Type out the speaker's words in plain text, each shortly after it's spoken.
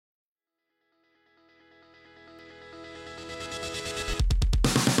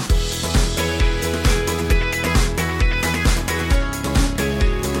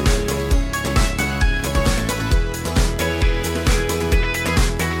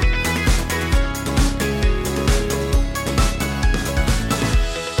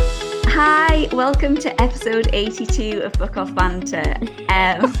welcome to episode 82 of Book Off Banter.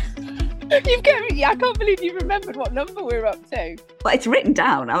 You've got me, I can't believe you remembered what number we're up to. Well, it's written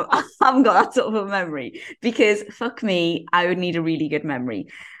down. I haven't got that sort of a memory because fuck me, I would need a really good memory.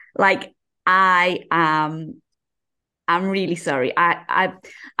 Like I'm really sorry.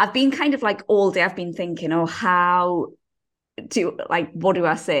 I've been kind of like all day I've been thinking, oh, what do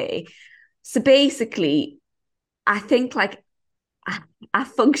I say? So basically, I think like I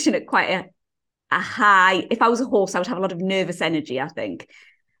function at quite a high. If I was a horse, I would have a lot of nervous energy, I think.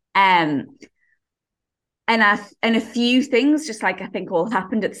 And a few things just like I think all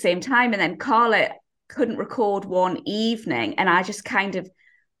happened at the same time. And then Karla couldn't record one evening, and I just kind of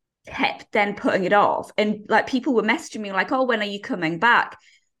kept then putting it off. And like people were messaging me like, "Oh, when are you coming back?"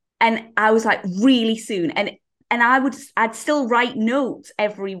 And I was like, "Really soon." And I'd still write notes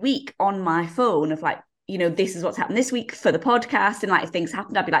every week on my phone of like, you know, this is what's happened this week for the podcast. And like if things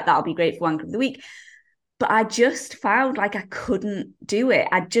happened, I'd be like, that'll be great for Wanker of the Week. But I just found like I couldn't do it.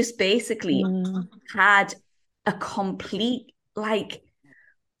 I just basically had a complete, like,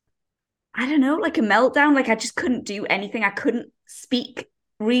 I don't know, like a meltdown. Like I just couldn't do anything. I couldn't speak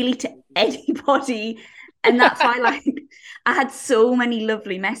really to anybody. And that's why like I had so many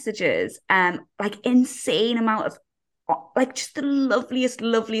lovely messages, like insane amount of like just the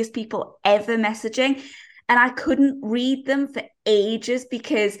loveliest people ever messaging. And I couldn't read them for ages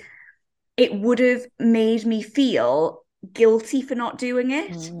because it would have made me feel guilty for not doing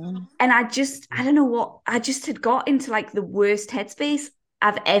it. And I don't know what, I just had got into like the worst headspace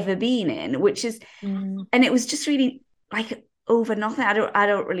I've ever been in, which is, and it was just really like over nothing. I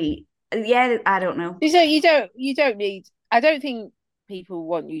don't really, I don't know. You don't need, I don't think people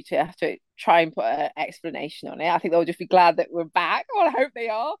want you to have to try and put an explanation on it. I think they'll just be glad that we're back. Well, I hope they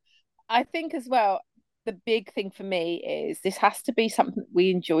are. I think as well, the big thing for me is this has to be something we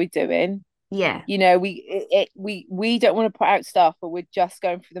enjoy doing. Yeah. You know, we don't want to put out stuff, but we're just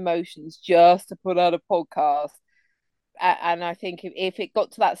going through the motions just to put out a podcast. And I think if it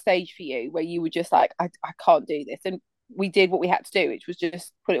got to that stage for you where you were just like, I can't do this, and we did what we had to do, which was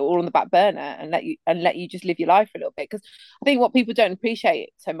just put it all on the back burner and let you just live your life for a little bit. Because I think what people don't appreciate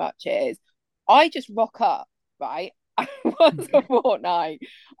so much is I just rock up, right? Once a fortnight,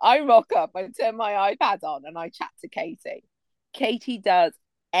 I rock up, I turn my iPad on and I chat to Katie. Katie does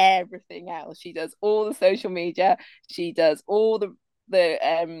everything else. She does all the social media. She does all the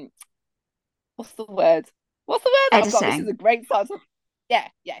what's the word? Editing. Oh God, this is a great start. Yeah.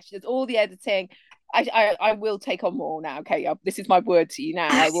 She does all the editing. I will take on more now. Okay, this is my word to you now.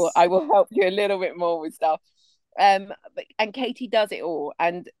 I will help you a little bit more with stuff. And Katie does it all,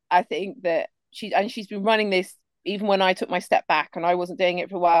 and I think that she's been running this even when I took my step back and I wasn't doing it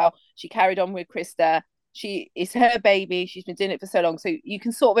for a while. She carried on with Krista. It's her baby. She's been doing it for so long, so you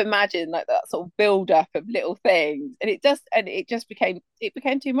can sort of imagine like that sort of build up of little things, and it just became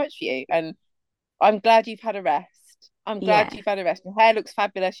too much for you. And I'm glad you've had a rest. You've had a rest. Her hair looks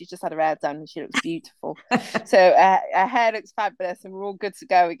fabulous. She's just had her hair done and she looks beautiful. So her hair looks fabulous and we're all good to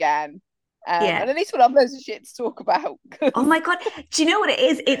go again. And at least we'll have loads of shit to talk about. Oh my God. Do you know what it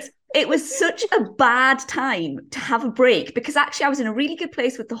is? It was such a bad time to have a break because actually I was in a really good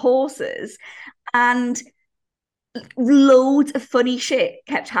place with the horses and loads of funny shit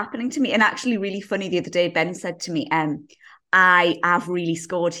kept happening to me. And actually really funny the other day, Ben said to me, I've really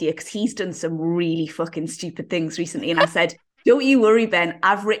scored here because he's done some really fucking stupid things recently. And I said, don't you worry, Ben,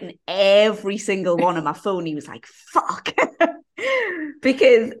 I've written every single one on my phone. He was like, fuck.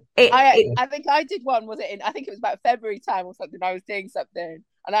 Because I think I did one, I think it was about February time or something. I was doing something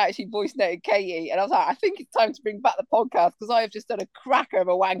and I actually voice noted Katie and I was like, I think it's time to bring back the podcast because I have just done a cracker of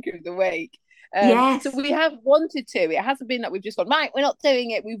a Wanker of the Week. Yes. So we have wanted to. It hasn't been that we've just gone, right, we're not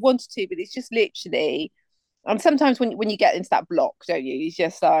doing it. We wanted to, but it's just literally. And sometimes when you get into that block, don't you? It's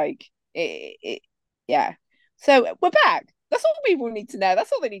just like, yeah. So we're back. That's all people need to know.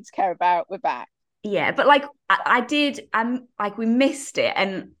 That's all they need to care about. We're back. Yeah, but like I did, like we missed it,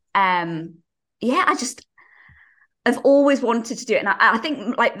 and I've always wanted to do it, and I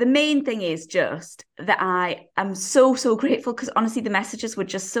think like the main thing is just that I am so grateful because honestly the messages were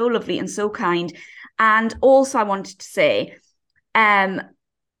just so lovely and so kind, and also I wanted to say,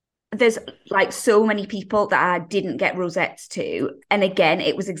 there's like so many people that I didn't get rosettes to. And again,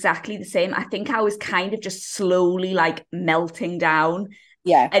 it was exactly the same. I think I was kind of just slowly like melting down.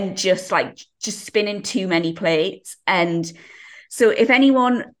 Yeah. And just spinning too many plates. And so if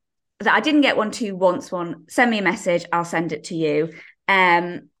anyone that I didn't get one to wants one, send me a message. I'll send it to you.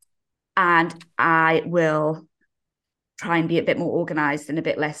 And I will try and be a bit more organized and a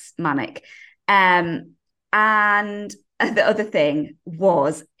bit less manic. And the other thing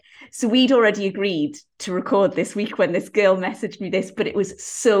was, So we'd already agreed to record this week when this girl messaged me this, but it was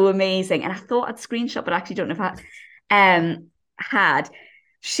so amazing. And I thought I'd screenshot, but I actually don't know if I had.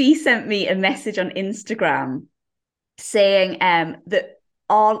 She sent me a message on Instagram saying that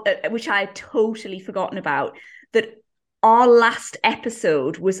all, which I had totally forgotten about, that our last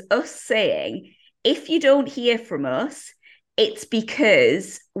episode was us saying, if you don't hear from us, it's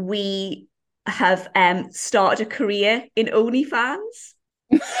because we have started a career in OnlyFans.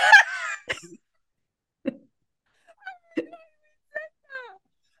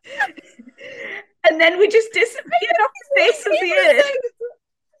 And then we just disappeared off the face of the earth.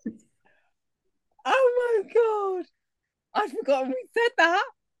 Oh my God. I'd forgotten we said that.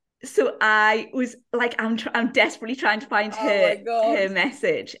 So I was like, I'm desperately trying to find her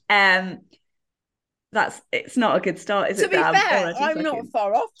message. It's not a good start, is it? To be fair, I'm not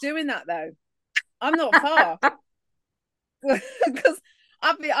far off doing that though. I'm not far. Because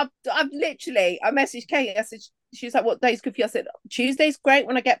I've literally, I messaged Kate. I said, she was like, "What day's good for you?" I said, "Tuesday's great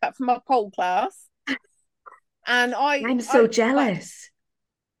when I get back from my pole class." And I'm so jealous.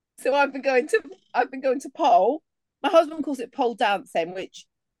 So I've been going to pole. My husband calls it pole dancing, which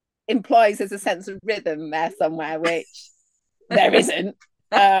implies there's a sense of rhythm there somewhere, which there isn't.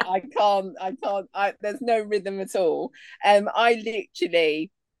 I can't. There's no rhythm at all. I've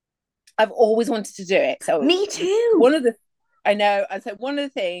always wanted to do it. So me too. I know. And so one of the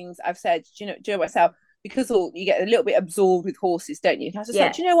things I've said, do you know myself, because you get a little bit absorbed with horses, don't you? And I was just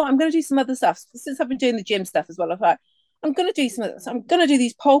like, do you know what? I'm going to do some other stuff. Since I've been doing the gym stuff as well, I'm going to do some of this. I'm going to do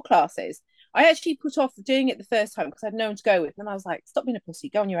these pole classes. I actually put off doing it the first time because I had no one to go with. And I was like, stop being a pussy,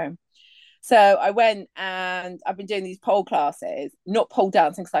 go on your own. So I went and I've been doing these pole classes, not pole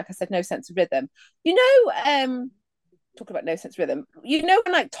dancing, because like I said, no sense of rhythm. Talk about no sense of rhythm. You know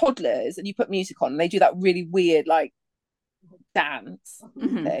when like toddlers and you put music on and they do that really weird like dance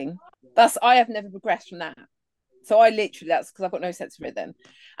thing? I have never progressed from that. So that's because I've got no sense of rhythm.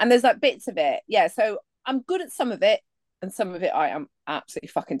 And there's like bits of it. Yeah, so I'm good at some of it, and some of it I am absolutely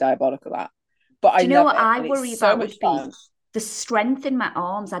fucking diabolical at. But I know what I worry about would be the strength in my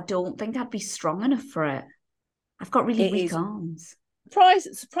arms. I don't think I'd be strong enough for it. I've got really weak arms.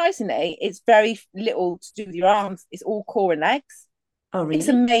 Surprisingly, it's very little to do with your arms. It's all core and legs. Oh, really? It's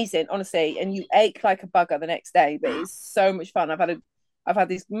amazing, honestly. And you ache like a bugger the next day, but it's so much fun. I've had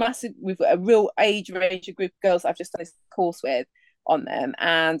these massive, we've got a real age range of group of girls I've just done this course with on them.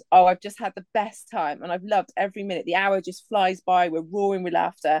 And I've just had the best time and I've loved every minute. The hour just flies by. We're roaring with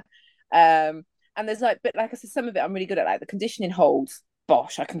laughter. And there's but like I said, some of it I'm really good at, like the conditioning holds.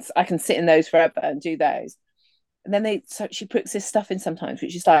 Bosh, I can sit in those forever and do those. And then she puts this stuff in sometimes,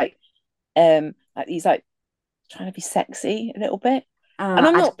 which is like these like trying to be sexy a little bit. And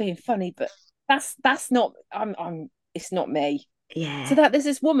I'm not being funny, but that's not. It's not me. Yeah. So there's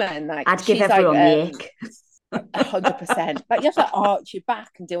this woman like I'd give everyone the ick. 100%. Like you have to arch your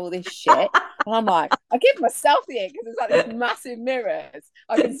back and do all this shit. And I'm like, I give myself the ick because it's like these massive mirrors.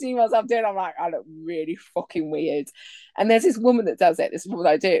 I can see myself doing. I'm like, I look really fucking weird. And there's this woman that does it. This woman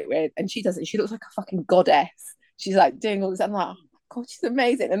I do it with, and she does it. She looks like a fucking goddess. She's like doing all this. I'm like, oh God, she's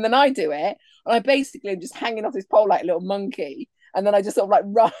amazing. And then I do it, and I basically am just hanging off this pole like a little monkey. And then I just sort of like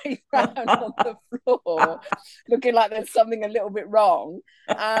ride around on the floor, looking like there's something a little bit wrong.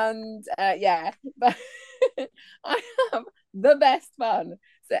 And but I have the best fun.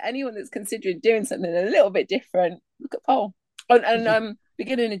 So anyone that's considering doing something a little bit different, look at pole. And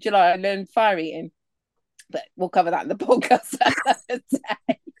beginning of July, I learned fire eating, but we'll cover that in the podcast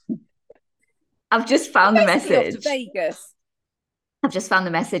today. I've just found the message. Off to Vegas. I've just found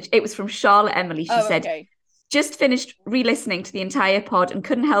the message. It was from Charlotte Emily. She said, just finished re-listening to the entire pod and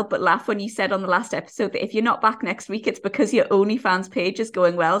couldn't help but laugh when you said on the last episode that if you're not back next week, it's because your OnlyFans page is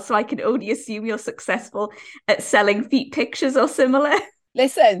going well. So I can only assume you're successful at selling feet pictures or similar.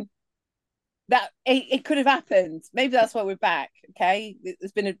 Listen, that it could have happened. Maybe that's why we're back. Okay,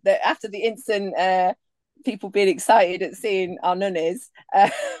 there's been after the instant people being excited at seeing our nunnies.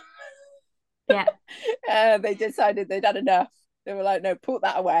 They decided they'd had enough. They were like, no, put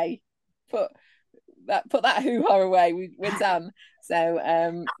that away. Put that hoo-ha away. We're done. So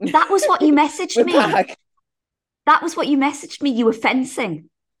that was what you messaged me. Back. That was what you messaged me. You were fencing.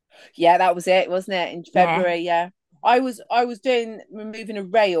 Yeah, that was it, wasn't it? In February, yeah. I was removing a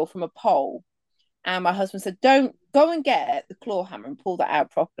rail from a pole, and my husband said, "Don't go and get the claw hammer and pull that out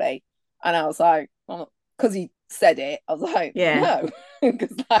properly." And I was like, because he said it, I was like, no,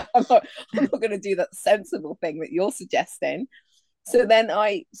 because like, I'm not going to do that sensible thing that you're suggesting. So then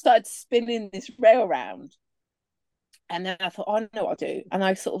I started spinning this rail around, and then I thought, I know what I'll do. And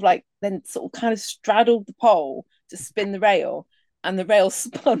I sort of kind of straddled the pole to spin the rail. and the rail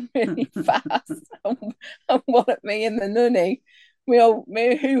spun really fast and walloped me in the nunny.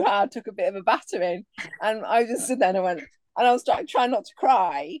 Me hoo-ha took a bit of a battering, and I just stood there and I went, and I was trying not to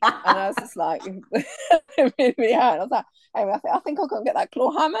cry, and I was just like, really hard. I was like, hey, I think I'll go and get that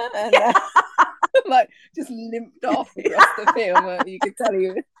claw hammer, and like just limped off across the field. You could tell he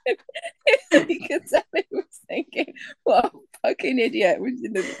was thinking, what a fucking idiot.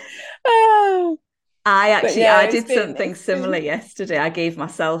 Oh. I did something similar yesterday. I gave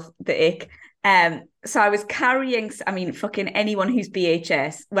myself the ick. So I was carrying, I mean, fucking anyone who's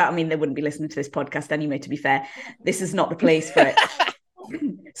BHS, well, I mean, they wouldn't be listening to this podcast anyway, to be fair. This is not the place for it.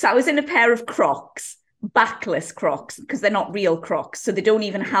 So I was in a pair of Crocs, backless Crocs, because they're not real Crocs. So they don't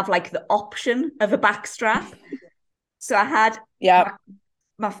even have like the option of a back strap. So I had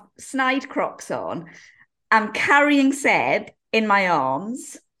my snide Crocs on. I'm carrying Seb in my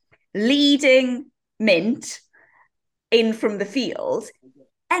arms, leading Mint in from the field.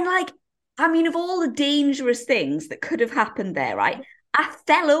 And like, I mean, of all the dangerous things that could have happened there, right? I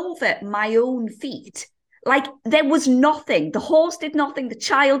fell over my own feet. Like, there was nothing. The horse did nothing. The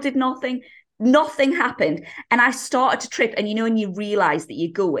child did nothing. Nothing happened. And I started to trip. And, and you realize that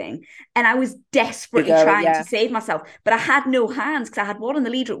you're going. And I was desperately trying to save myself. But I had no hands because I had one on the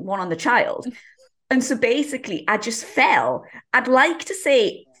leader and one on the child. And so basically, I just fell. I'd like to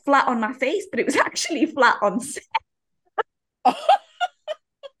say flat on my face, but it was actually flat on Seb.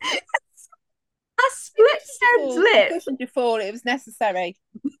 I split Seb's lip. Cushioned your fall. It was necessary.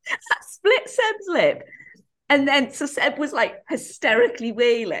 I split Seb's lip. And then, so Seb was like hysterically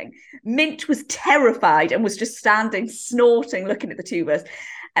wailing. Mint was terrified and was just standing, snorting, looking at the two of us.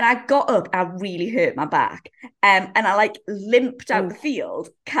 And I got up, I really hurt my back. And I like limped out the field,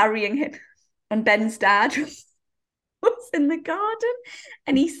 carrying him. And Ben's dad was in the garden.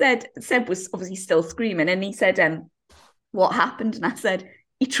 And he said, Seb was obviously still screaming. And he said, what happened? And I said,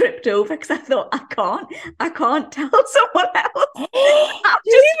 he tripped over because I thought, I can't tell someone else.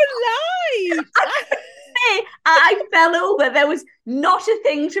 You even lied. I fell over. There was not a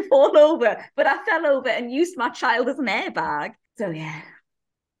thing to fall over, but I fell over and used my child as an airbag. So yeah,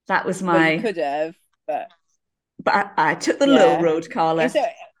 that was my. Well, you could have, but I took the low road, Karla. So,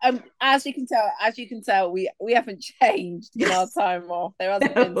 as you can tell, we haven't changed in our time off. There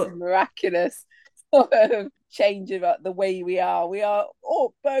hasn't been some miraculous sort of change about the way we are. We are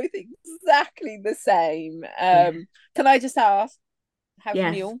all both exactly the same. Can I just ask, how's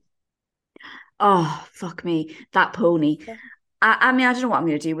Mule? Oh, fuck me. That pony. I mean, I don't know what I'm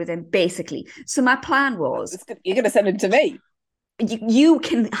going to do with him, basically. So my plan was... You're going to send him to me? You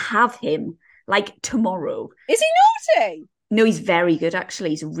can have him, like, tomorrow. Is he naughty? No, he's very good, actually.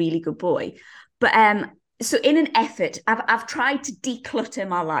 He's a really good boy. But so in an effort, I've tried to declutter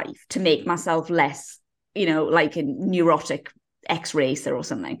my life to make myself less, like a neurotic ex-racer or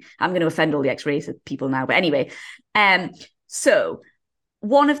something. I'm going to offend all the ex-racer people now. But anyway, so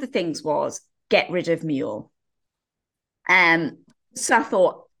one of the things was get rid of Mule. So I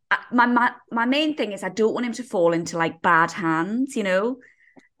thought, my main thing is I don't want him to fall into like bad hands,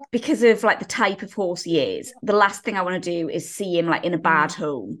 because of like the type of horse he is. The last thing I want to do is see him like in a bad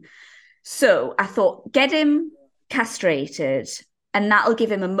home. So I thought, get him castrated and that'll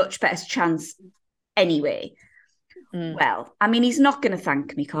give him a much better chance anyway. Well, I mean, he's not going to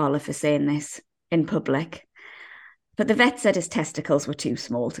thank me, Karla, for saying this in public. But the vet said his testicles were too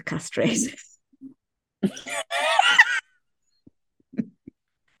small to castrate.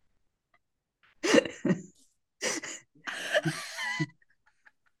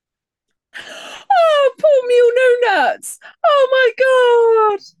 Oh, poor Mule, no nuts. Oh my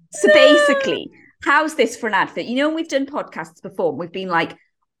God. So basically, how's this for an advert? We've done podcasts before. We've been like,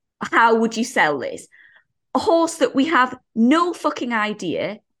 how would you sell this? A horse that we have no fucking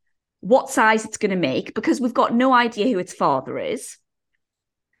idea what size it's going to make because we've got no idea who its father is.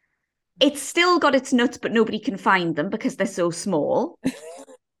 It's still got its nuts, but nobody can find them because they're so small.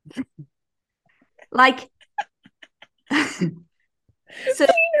 Like, so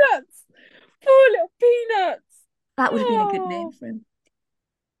peanuts. Poor little peanuts. That would have been a good name for him.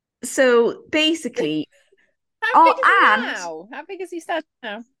 So basically, how big is he now? How big is he starting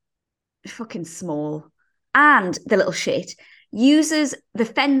now? Fucking small. And the little shit uses the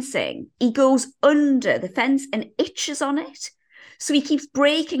fencing. He goes under the fence and itches on it. So he keeps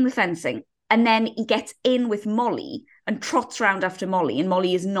breaking the fencing and then he gets in with Molly and trots around after Molly. And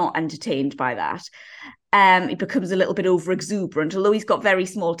Molly is not entertained by that. He becomes a little bit over exuberant. Although he's got very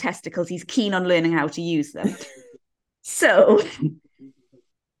small testicles, he's keen on learning how to use them. So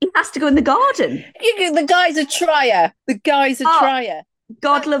he has to go in the garden. The guy's a trier. The guy's a trier.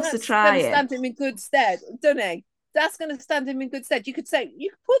 God loves a trier. Stand him in good stead, doesn't he? that's going to stand him in good stead. You could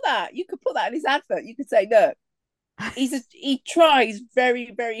put that in his advert. You could say, look, he tries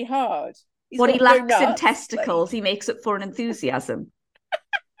very, very hard. He's what he got no lacks in nuts, testicles, he makes up for in enthusiasm.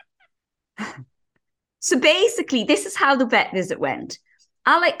 So basically, this is how the vet visit went.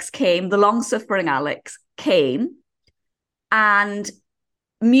 Alex came, the long-suffering Alex came, and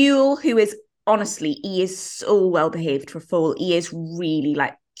Mule, who is honestly, he is so well behaved for full. He is really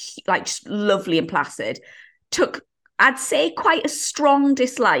like just lovely and placid. Took, I'd say, quite a strong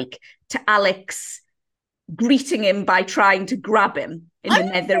dislike to Alex greeting him by trying to grab him in the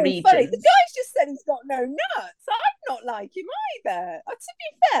nether regions. Funny. The guy's just said he's got no nuts. I'm not like him either. To be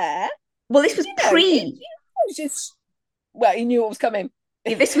fair, well, this was he knew what was coming.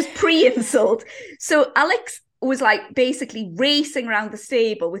 This was pre-insult. So Alex was like basically racing around the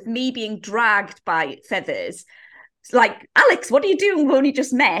stable with me being dragged by Feathers. Like, Alex, what are you doing? We've only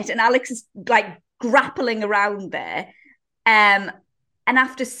just met. And Alex is like grappling around there. And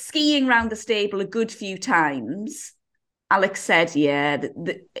after skiing around the stable a good few times, Alex said, yeah,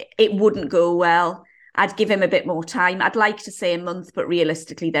 it wouldn't go well. I'd give him a bit more time. I'd like to say a month, but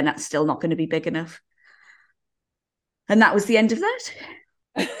realistically, then that's still not going to be big enough. And that was the end of that.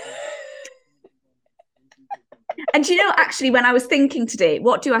 And actually, when I was thinking today,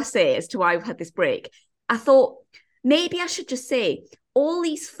 what do I say as to why I've had this break? I thought maybe I should just say all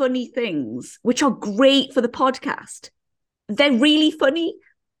these funny things, which are great for the podcast. They're really funny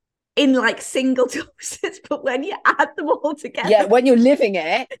in like single doses, but when you add them all together, yeah, when you're living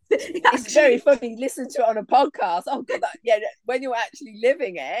it, it's very funny. Listen to it on a podcast. Oh god, when you're actually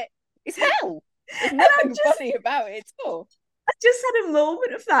living it, it's hell. There's nothing funny about it at all. I just had a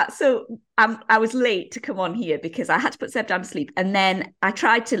moment of that. So I was late to come on here because I had to put Seb down to sleep, and then I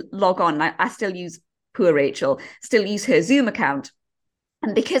tried to log on. I still use poor Rachel, still use her Zoom account.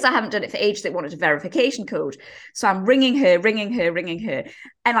 And because I haven't done it for ages, it wanted a verification code. So I'm ringing her.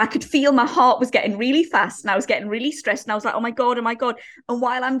 And I could feel my heart was getting really fast and I was getting really stressed. And I was like, oh my God. And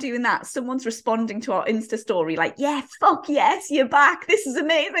while I'm doing that, someone's responding to our Insta story like, yeah, fuck yes, you're back. This is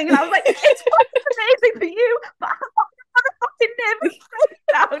amazing. And I was like, it's fucking amazing for you, but I'm not a fucking nervous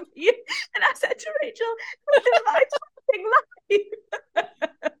down here. And I said to Rachel, I fucking live.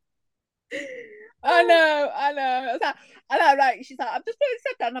 I know. And I'm like, she's like, I'm just putting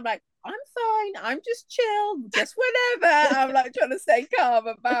Seb down. I'm like, I'm fine. I'm just chill, just whatever. I'm like trying to stay calm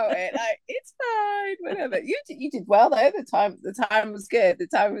about it. Like, it's fine, whatever. You did well though. The time was good.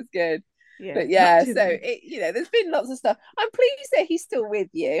 Yeah, but yeah, so there's been lots of stuff. I'm pleased that he's still with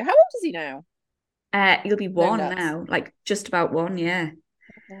you. How old is he now? He'll be one now, like just about one, yeah.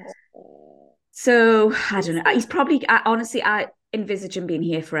 So I don't know. He's probably honestly, I envisage him being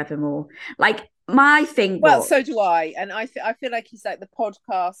here forevermore. Like, my thing well, so do I, and I feel like he's like the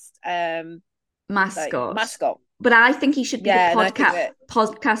podcast mascot. But I think he should be the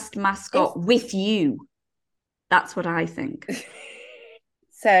podcast mascot with you. That's what I think.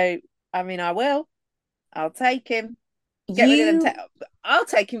 So, I mean, I'll take him. I'll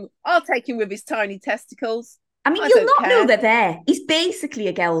take him with his tiny testicles. I mean, you'll not know they're there. He's basically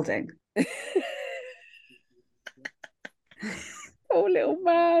a gelding. Poor little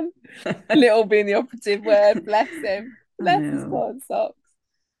man. Little being the operative word. Bless him. Bless his cotton socks.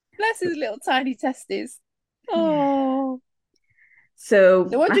 Bless his little tiny testes. Oh. So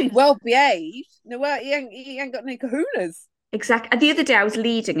no wonder he's well behaved. No, he ain't got any kahunas. Exactly. The other day I was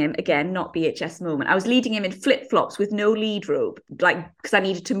leading him, again, not BHS moment. I was leading him in flip-flops with no lead rope, like, because I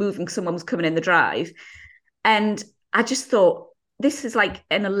needed to move him because someone was coming in the drive. And I just thought, this is like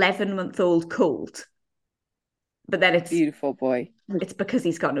an 11-month-old colt. But then it's beautiful boy. It's because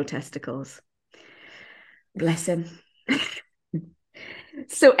he's got no testicles. Bless him.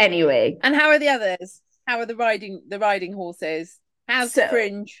 So anyway. And how are the others? How are the riding horses? How's the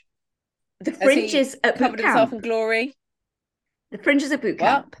Fringe? The Fringe is at boot camp. Covered himself in glory. The Fringe is at boot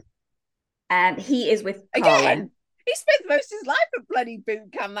camp. And he is with Karla. Again, he spent most of his life at bloody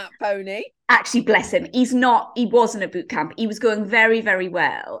boot camp, that pony. Actually, bless him. He wasn't at boot camp. He was going very, very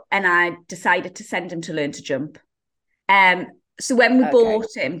well. And I decided to send him to learn to jump. So when we bought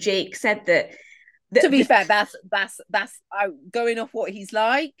him, Jake said that to be fair, that's going off what he's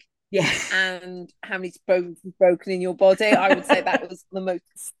like, yeah, and how many bones he's broken in your body. I would say that was the most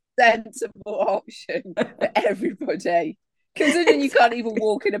sensible option for everybody. Considering you can't even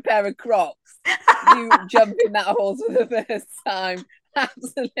walk in a pair of Crocs, you jump in that horse for the first time.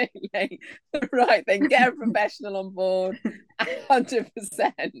 Absolutely right. Then get a professional on board,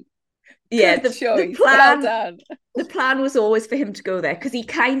 100%. Yeah, the plan was always for him to go there because he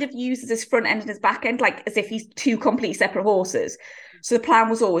kind of uses his front end and his back end like as if he's two completely separate horses. So the plan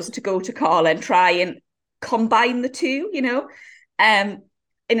was always to go to Karla and try and combine the two, in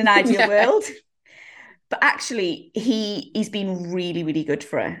an ideal world. But actually, he's been really, really good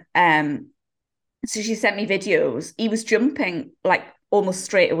for her. So she sent me videos. He was jumping like almost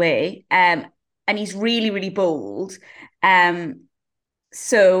straight away. And he's really, really bold.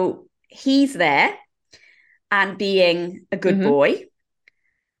 So he's there and being a good boy.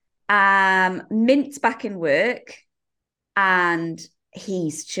 Mint's back in work, and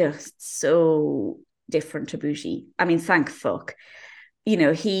he's just so different to Bougie. I mean, thank fuck.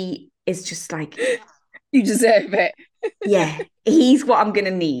 He is just like, you deserve it. Yeah, he's what I'm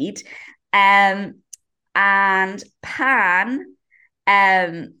gonna need. And Pan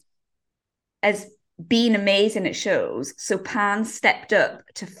has been amazing at shows. So Pan stepped up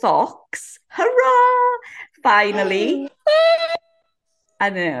to Fox. Hurrah! Finally. I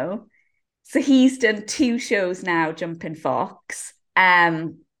know. So he's done 2 shows now, jumping Fox.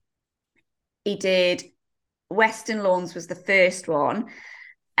 He did Western Lawns was the first one,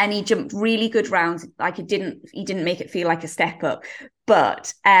 and he jumped really good rounds. Like he didn't make it feel like a step up.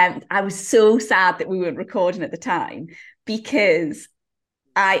 But I was so sad that we weren't recording at the time, because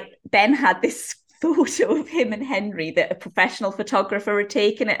Ben had this photo of him and Henry that a professional photographer had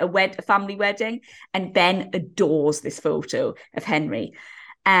taken at a family wedding, and Ben adores this photo of Henry.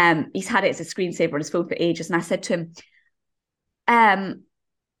 He's had it as a screensaver on his phone for ages, and I said to him,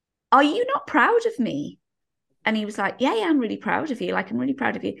 are you not proud of me? And he was like, yeah, I'm really proud of you. Like, I'm really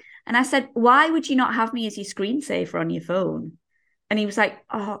proud of you. And I said, why would you not have me as your screensaver on your phone? And he was like,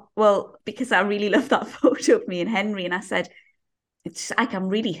 oh, well, because I really love that photo of me and Henry. And I said, it's like, I'm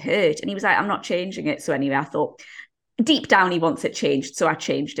really hurt. And he was like, I'm not changing it. So anyway, I thought deep down he wants it changed. So I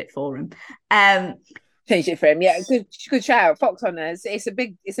changed it for him. Changed it for him. Yeah, good shout. Fox Hunters. It's a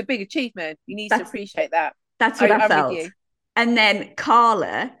big achievement. You need to appreciate that. That's what I felt. With you. And then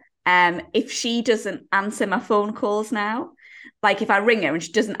Karla, if she doesn't answer my phone calls now, like if I ring her and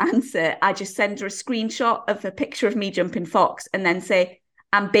she doesn't answer, I just send her a screenshot of a picture of me jumping Fox and then say,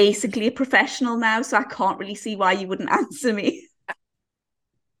 I'm basically a professional now, so I can't really see why you wouldn't answer me.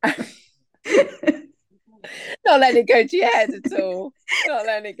 Not letting it go to your head at all. Not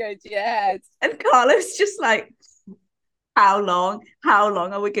letting it go to your head. And Carla's just like, how long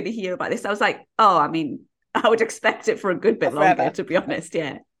are we going to hear about this? I was like, oh, I mean, I would expect it for a good bit longer, to be honest.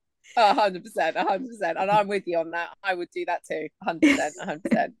 Yeah. 100%. And I'm with you on that. I would do that too.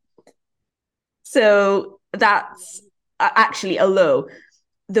 100%. So that's actually, although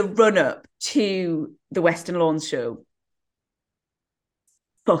the run up to the Western Lawns show,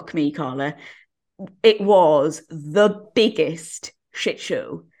 fuck me, Karla, it was the biggest shit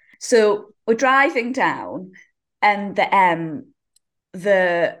show. So we're driving down, and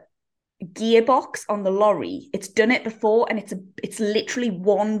the gearbox on the lorry, it's done it before, and it's literally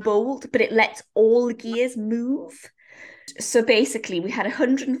one bolt, but it lets all the gears move. So basically we had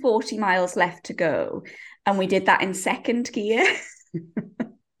 140 miles left to go, and we did that in second gear.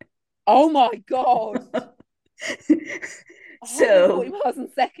 Oh my god. So 40 miles in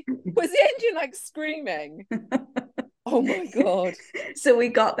second. Was the engine like screaming? Oh my god. So we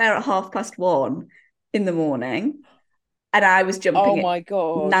got there at 1:30 in the morning, and I was jumping oh my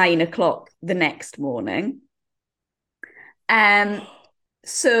god. 9 o'clock the next morning.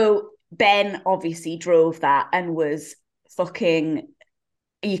 So Ben obviously drove that and was fucking,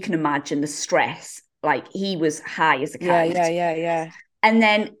 you can imagine the stress. Like he was high as a kite. Yeah. And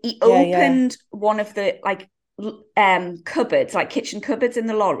then he opened one of the cupboards, like kitchen cupboards in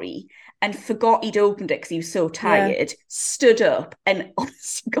the lorry, and forgot he'd opened it because he was so tired, stood up, and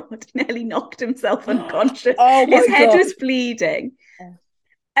honest to God, nearly knocked himself unconscious. His head was bleeding.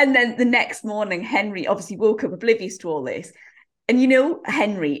 And then the next morning, Henry obviously woke up oblivious to all this. And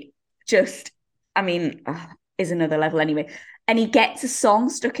Henry just, is another level anyway. And he gets a song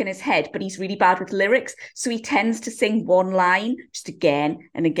stuck in his head, but he's really bad with lyrics. So he tends to sing one line just again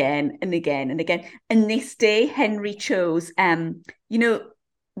and again and again and again. And this day, Henry chose,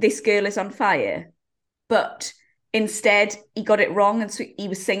 This Girl Is on Fire. But instead, he got it wrong. And so he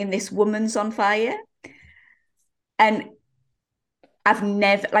was singing This Woman's on Fire. And I've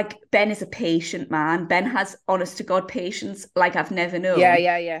never, Ben is a patient man. Ben has, honest to God, patience like I've never known.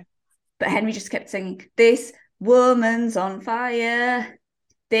 Yeah. But Henry just kept singing, This Woman's on fire.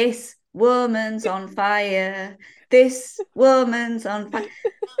 This woman's on fire. This woman's on fire.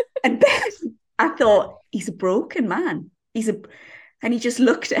 And Ben, I thought, he's a broken man. And he just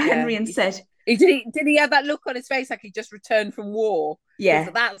looked at Henry and said, Did he have that look on his face like he just returned from war? Yeah.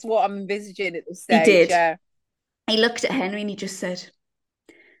 That's what I'm envisaging at this stage. He did. Yeah. He looked at Henry and he just said,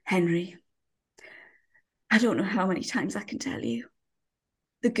 Henry, I don't know how many times I can tell you.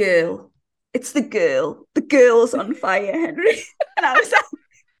 The girl it's the girl. The girl's on fire, Henry. And I was like,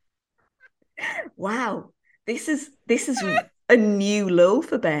 wow, this is a new low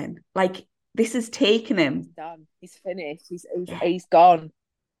for Ben. Like, this has taken him. He's done. He's finished. Yeah. He's gone.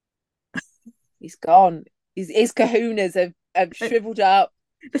 He's gone. His kahunas have shriveled up.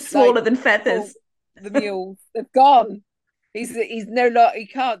 They're smaller than feathers. The mules. They've gone. He's no lot. He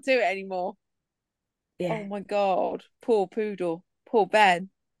can't do it anymore. Yeah. Oh my God. Poor poodle. Poor Ben.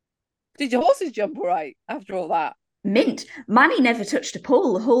 Did your horses jump all right after all that? Mint. Manny never touched a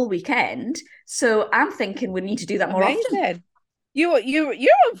pole the whole weekend, so I'm thinking we need to do that more often. You're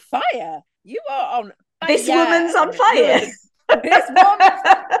on fire. You are on fire. This woman's on fire. This woman's on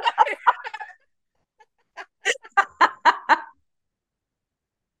fire.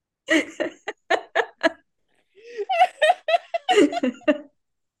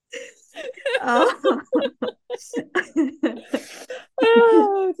 Oh.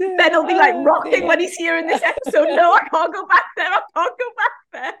 Oh, dear. Ben will be like rocking when he's hearing this episode. No, I can't go back there. I can't go back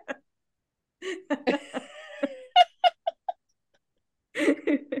there.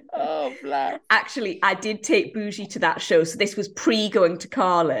 Oh, bless. Actually, I did take Bougie to that show. So this was pre-going to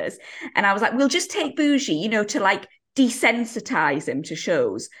Karla's. And I was like, we'll just take Bougie, you know, to like desensitize him to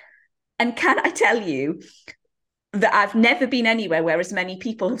shows. And can I tell you that I've never been anywhere where as many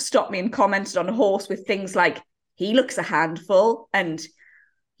people have stopped me and commented on a horse with things like, he looks a handful and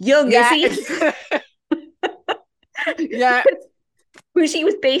young, is he? Yeah. Bougie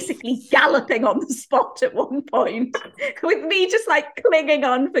was basically galloping on the spot at one point with me just like clinging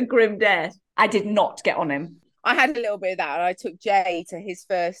on for grim death. I did not get on him. I had a little bit of that, and I took Jay to his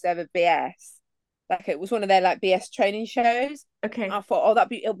first ever BS. Like, it was one of their like BS training shows. Okay. I thought,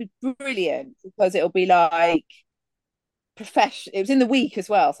 it'll be brilliant because it'll be like professional. It was in the week as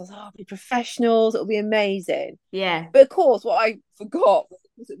well, so I was like, it'll be professionals. It'll be amazing. Yeah. But of course, what I forgot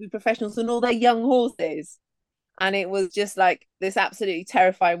was it'll be professionals and all their young horses. And it was just like this absolutely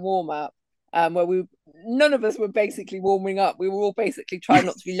terrifying warm-up where none of us were basically warming up. We were all basically trying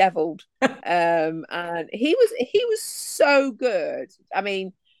not to be leveled. And he was so good. I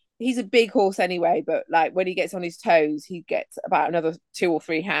mean, he's a big horse anyway, but like when he gets on his toes, he gets about another 2 or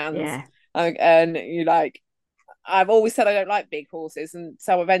 3 hands. Yeah. And you like, I've always said I don't like big horses, and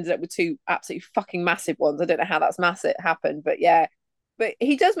so I've ended up with 2 absolutely fucking massive ones. I don't know how that's happened, but yeah. But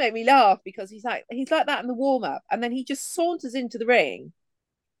he does make me laugh because he's like that in the warm-up, and then he just saunters into the ring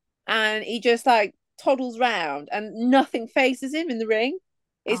and he just like toddles round and nothing phases him in the ring.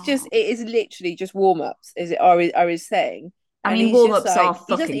 It is literally just warm-ups, are his thing. I mean, warm-ups are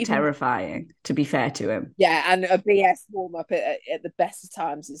fucking terrifying, to be fair to him. Yeah, and a BS warm-up at the best of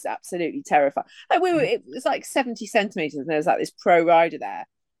times is absolutely terrifying. Like it was like 70 centimeters, and there was like this pro rider there,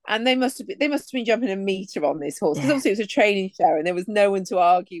 and they must have been jumping a meter on this horse because obviously it was a training show, and there was no one to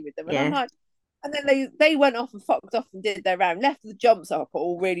argue with them. And I'm like, and then they went off and fucked off and did their round, left the jumps up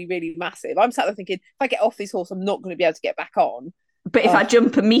all really, really massive. I'm sat there thinking, if I get off this horse, I'm not going to be able to get back on. But if I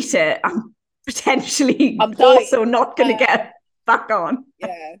jump a meter, I'm potentially also not going to get back on.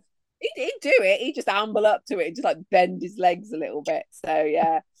 Yeah, he'd do it. He'd just amble up to it and just like bend his legs a little bit. So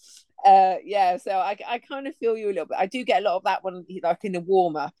yeah. So I kind of feel you a little bit. I do get a lot of that when he like in the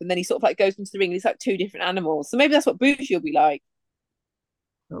warm-up, and then he sort of like goes into the ring and he's like 2 different animals. So maybe that's what Bougie will be like.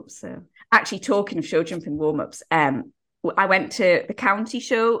 Hope so. Actually, talking of show jumping warm-ups, I went to the county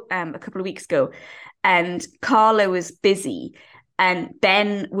show a couple of weeks ago, and Karla was busy and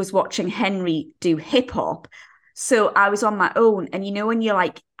Ben was watching Henry do hip-hop. So I was on my own, and you know when you're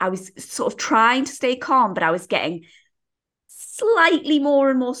like, I was sort of trying to stay calm, but I was getting slightly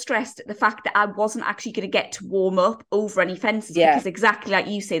more and more stressed at the fact that I wasn't actually going to get to warm up over any fences, because exactly like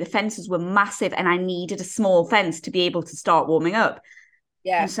you say, the fences were massive and I needed a small fence to be able to start warming up.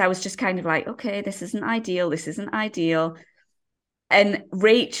 Yeah. And so I was just kind of like, okay, this isn't ideal. And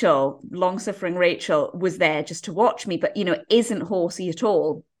Rachel, long-suffering Rachel, was there just to watch me, but, you know, isn't horsey at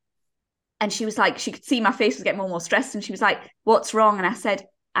all. And she was like, she could see my face was getting more and more stressed. And she was like, what's wrong? And I said,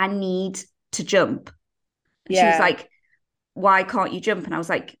 I need to jump. And she was like, why can't you jump? And I was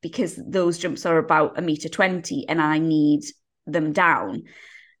like, because those jumps are about 1.20 m and I need them down.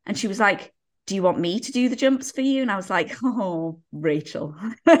 And she was like, do you want me to do the jumps for you? And I was like, oh, Rachel.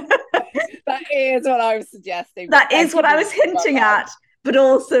 That is what I was suggesting. That is what I was hinting at. But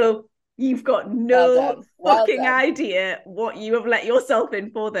also, you've got no fucking idea what you have let yourself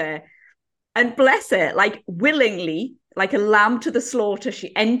in for there. And bless her, like willingly, like a lamb to the slaughter,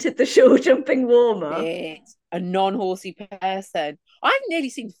 she entered the show jumping warm-up. A non-horsey person. I've nearly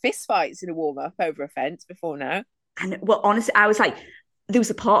seen fist fights in a warm-up over a fence before now. And well, honestly, I was like, there was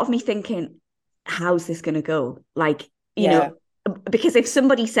a part of me thinking, how's this going to go? Like, you know, because if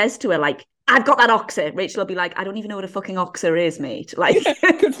somebody says to her, like, I've got that oxer. Rachel will be like, I don't even know what a fucking oxer is, mate. Like,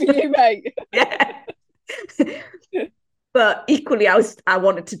 Good for you, mate. yeah. But equally, I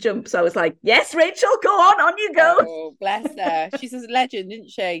wanted to jump, so I was like, "Yes, Rachel, go on you go." Oh, bless her. She's a legend, isn't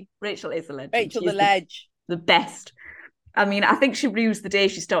she? Rachel is a legend. Rachel the She's ledge. the best. I mean, I think she rused the day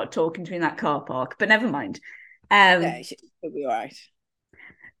she started talking to me in that car park, but never mind. Yeah, she'll be all right.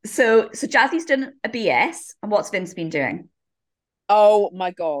 So Jazzy's done a BS, and what's Vince been doing? Oh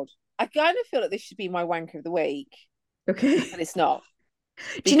my God. I kind of feel like this should be my wanker of the week, Okay. but it's not.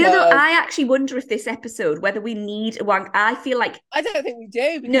 Do you know though? Because I actually wonder if this episode, whether we need a wank. I feel like I don't think we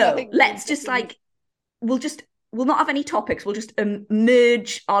do, because I no. think Let's just like we'll just we'll not have any topics. We'll just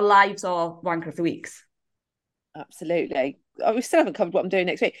merge our lives or wanker of the weeks. absolutely. Oh, we still haven't covered what I'm doing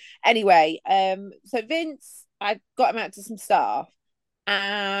next week. Anyway, so Vince, I got him out to some stuff,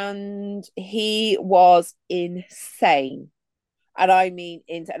 and he was insane. And I mean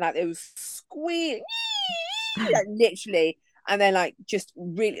insane. Like, it was squealing, like, literally, and then like just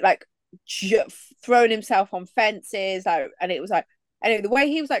really like throwing himself on fences, like, and it was like, anyway, the way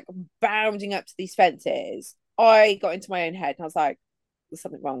he was like bounding up to these fences, I got into my own head and I was like, there's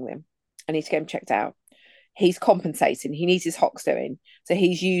something wrong with him. I need to get him checked out. He's compensating. He needs his hocks doing. So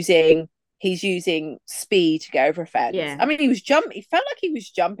he's using speed to go over a fence. Yeah. I mean, he was jumping. He felt like he was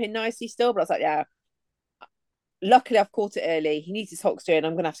jumping nicely still, but I was like, yeah. Luckily, I've caught it early. He needs his hocks doing.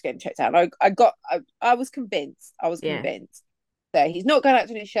 I'm gonna have to get him checked out. And I was convinced. I was Yeah. convinced that he's not going out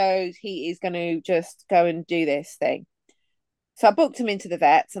to any shows. He is going to just go and do this thing. So I booked him into the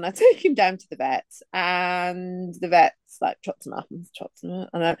vets, and I took him down to the vets, and the vets like chopped him up and chopped him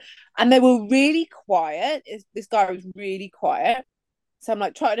up, and they were really quiet. This guy was really quiet. So I'm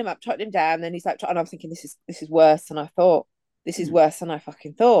like trotting him up, trotting him down. Then he's like, and I'm thinking, this is worse than I thought. This is worse than I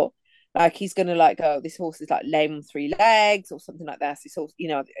fucking thought. Like, he's gonna like go, this horse is like lame on 3 legs or something like that. So this horse,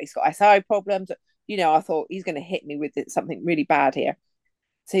 he's got SI problems. I thought he's gonna hit me with something really bad here.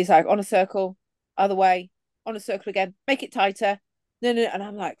 So he's like, on a circle, other way, on a circle again, make it tighter. No, no, no. And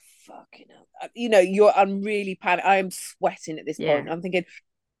I'm like, fucking hell. I'm really panicked. I am sweating at this point. Yeah. I'm thinking,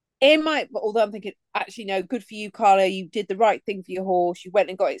 although I'm thinking, actually, no, good for you, Karla. You did the right thing for your horse. You went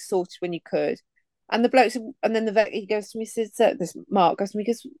and got it sorted when you could. And the bloke said, and then the vet, he goes to me, says, this Mark goes to me,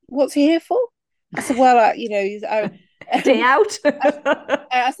 goes, what's he here for? I said, well, he's Day out.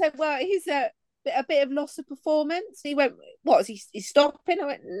 I said, well, he's a bit of loss of performance. He went, what, is he stopping? I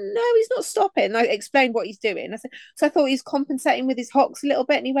went, no, he's not stopping. And I explained what he's doing. I said, so I thought he's compensating with his hocks a little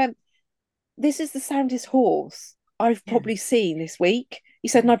bit. And he went, this is the soundest horse I've probably seen this week. He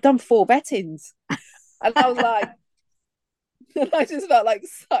said, and I've done 4 vettings. And I was like, and I just felt like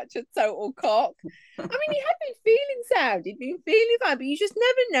such a total cock. I mean, he had been feeling sound, he'd been feeling fine, but you just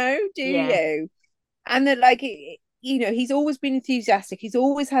never know, do you? And then, like, he's always been enthusiastic. He's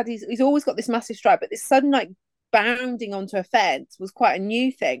always got this massive stride, but this sudden like bounding onto a fence was quite a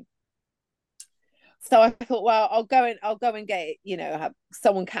new thing. So I thought, well, I'll go and get it, have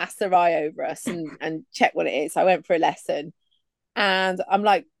someone cast their eye over us and check what it is. So I went for a lesson, and I'm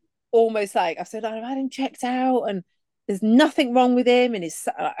like, almost like, I said, I've had him checked out, and there's nothing wrong with him. And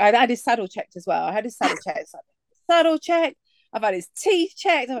I had his saddle checked as well. I had his saddle checked. Saddle checked. I've had his teeth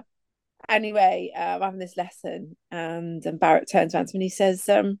checked. Anyway, I'm having this lesson, and Barrett turns around to me and he says,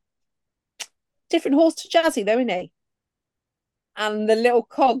 different horse to Jazzy though, isn't he? And the little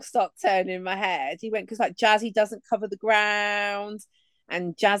cog stopped turning in my head. He went, because like Jazzy doesn't cover the ground,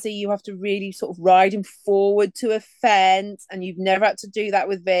 and Jazzy, you have to really sort of ride him forward to a fence, and you've never had to do that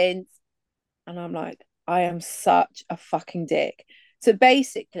with Vince. And I'm like, I am such a fucking dick. So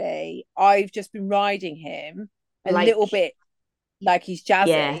basically, I've just been riding him a little bit like he's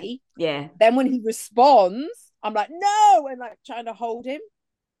Jazzy. Yeah. Then when he responds, I'm like, no, and like trying to hold him.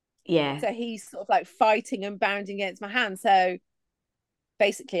 Yeah. So he's sort of like fighting and bounding against my hand. So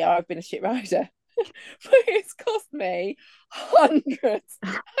basically, I've been a shit rider. But it's cost me hundreds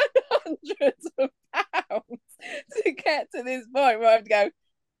and hundreds of pounds to get to this point where I have to go,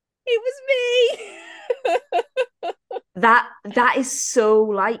 it was me. That is so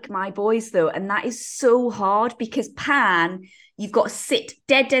like my boys though, and that is so hard because Pan, you've got to sit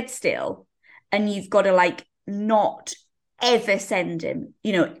dead still, and you've got to like not ever send him,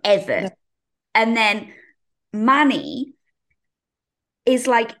 ever. No. And then Manny is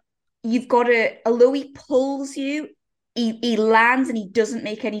like, you've got to, although he pulls you, he lands and he doesn't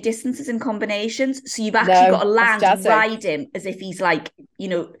make any distances in combinations. So you've actually got to land and ride him as if he's like,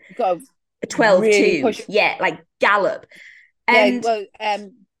 you've got a 12-2. Yeah, like gallop. And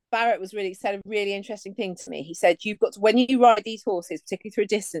Barrett said a really interesting thing to me. He said, you've got to, when you ride these horses, particularly through a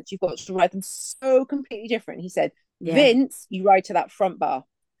distance, you've got to ride them so completely different. He said, Vince, you ride to that front bar.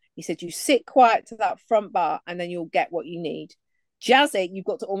 He said, you sit quiet to that front bar and then you'll get what you need. Jazzy, you've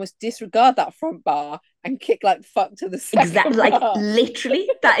got to almost disregard that front bar and kick like fuck to the second Like bar. literally,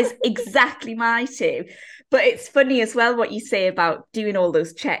 that is exactly my too. But it's funny as well what you say about doing all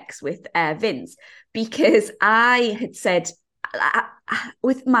those checks with Vince, because I had said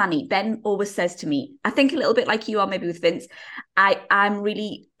with Manny, Ben always says to me, I think a little bit like you are maybe with Vince, I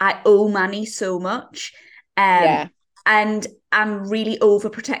owe Manny so much. Yeah. And I'm really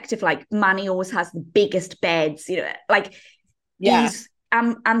overprotective. Like Manny always has the biggest beds, like Yeah.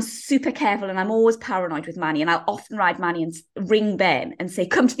 I'm super careful and I'm always paranoid with Manny. And I'll often ride Manny and ring Ben and say,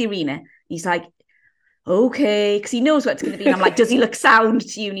 come to the arena. He's like, okay, because he knows what it's going to be. And I'm like, does he look sound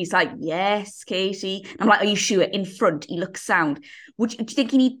to you? And he's like, yes, Katie. I'm like, are you sure? In front, he looks sound. Do you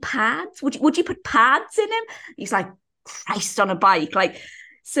think you need pads? Would you put pads in him? He's like, Christ on a bike. Like,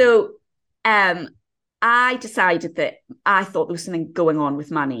 so I decided that I thought there was something going on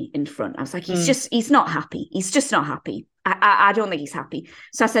with Manny in front. I was like, he's not happy. He's just not happy. I don't think he's happy.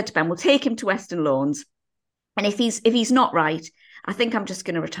 So I said to Ben, we'll take him to Western Lawns. And if he's not right, I think I'm just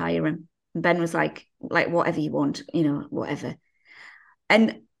going to retire him. And Ben was like, whatever you want, whatever.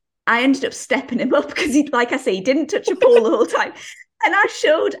 And I ended up stepping him up because like I say, he didn't touch a pole the whole time. And I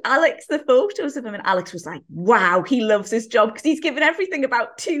showed Alex the photos of him, and Alex was like, wow, he loves his job because he's given everything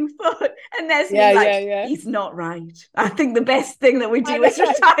about 2 foot. And there's me like, he's not right. I think the best thing that we do is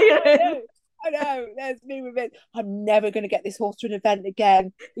retire him. I know, there's me with it. I'm never going to get this horse to an event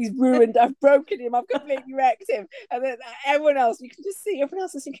again. He's ruined. I've broken him. I've completely wrecked him. And then everyone else, you can just see everyone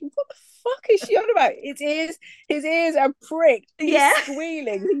else is thinking, what the fuck is she on about? His ears are pricked. He's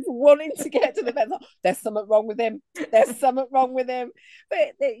squealing. He's wanting to get to the event. There's something wrong with him. There's something wrong with him.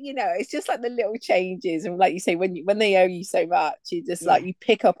 But it's just like the little changes. And like you say, when they owe you so much, you just like you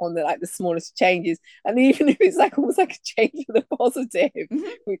pick up on the smallest changes. And even if it's like almost like a change for the positive,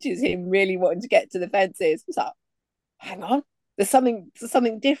 which is him really wanting to get to the fences, it's like, hang on, there's something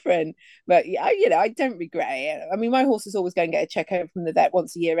different. But yeah, I don't regret it. I mean, my horse is always going to get a check over from the vet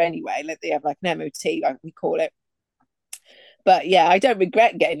once a year anyway. Like they have like an MOT, like we call it. But yeah, I don't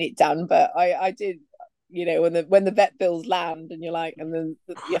regret getting it done. But I did, when the vet bills land and you're like, and then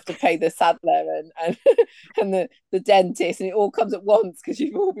you have to pay the saddler and and the dentist, and it all comes at once because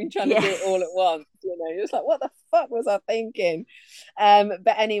you've all been trying to do it all at once. You're just like, what the fuck was I thinking?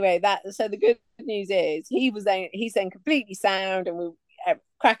 But anyway, so the good news is he's then completely sound, and we're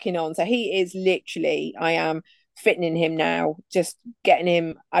cracking on. So he is literally, I am fitting him now, just getting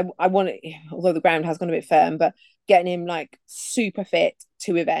him. I want it, although the ground has gone a bit firm, but getting him like super fit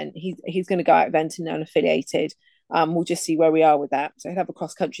to event. He's going to go out eventing now, unaffiliated. We'll just see where we are with that. So he'll have a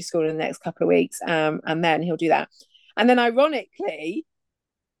cross country school in the next couple of weeks, and then he'll do that. And then ironically,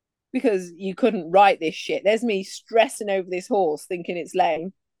 because you couldn't write this shit, there's me stressing over this horse thinking it's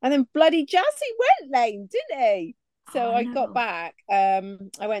lame, and then bloody Jassy went lame, didn't he? So I got back,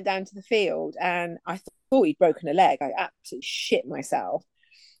 I went down to the field and I thought he'd broken a leg. I absolutely shit myself.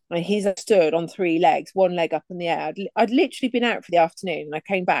 And he's stood on 3 legs, 1 leg up in the air. I'd literally been out for the afternoon, and I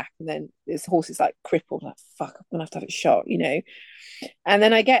came back, and then this horse is like crippled. Like, fuck, I'm gonna have to have it shot, And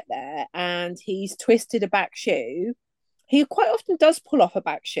then I get there, and he's twisted a back shoe. He quite often does pull off a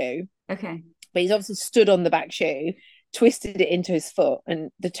back shoe. Okay. But he's obviously stood on the back shoe, twisted it into his foot,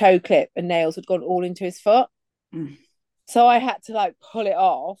 and the toe clip and nails had gone all into his foot. So I had to like pull it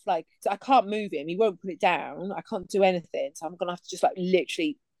off. Like, I can't move him. He won't put it down. I can't do anything. So I'm gonna have to just like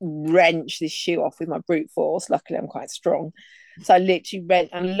literally wrench this shoe off with my brute force. Luckily, I'm quite strong. So I literally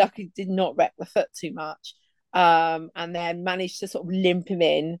wrenched, and luckily did not wreck the foot too much. And then managed to sort of limp him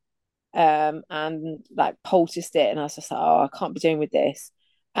in, and like poulticed it. And I was just like, oh, I can't be doing with this.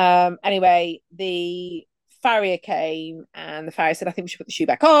 Anyway, the farrier came, and the farrier said, I think we should put the shoe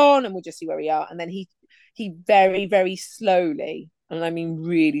back on and we'll just see where we are. And then he very, very slowly, and I mean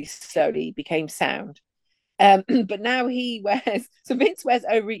really slowly, became sound. But now he wears, so Vince wears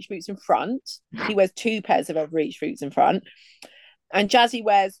overreach boots in front. He wears 2 pairs of overreach boots in front, and Jazzy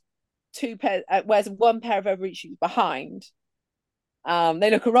wears 1 pair of overreach boots behind. They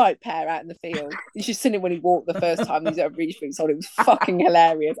look a right pair out in the field. You should have seen it when he walked the first time. These overreach boots on, it was fucking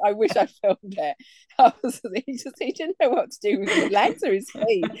hilarious. I wish I filmed it. He didn't know what to do with his legs or his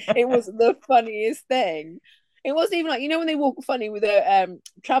feet. It was the funniest thing. It wasn't even like, when they walk funny with the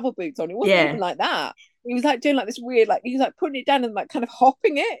travel boots on. It wasn't even like that. He was like doing like this weird, like he was like putting it down and like kind of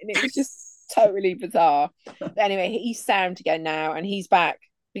hopping it, and it was just totally bizarre. But anyway, he's sound again now, and he's back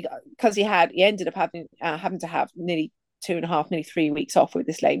because he ended up having to have nearly 2.5, nearly 3 weeks off with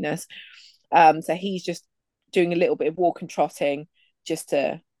this lameness. So he's just doing a little bit of walk and trotting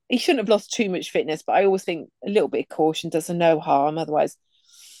he shouldn't have lost too much fitness, but I always think a little bit of caution does no harm. Otherwise,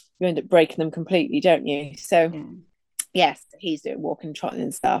 you end up breaking them completely, don't you? So Yeah. yes, he's doing walking, trotting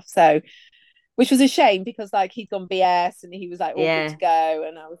and stuff. So which was a shame because like he'd gone BS and he was like all good Yeah. to go,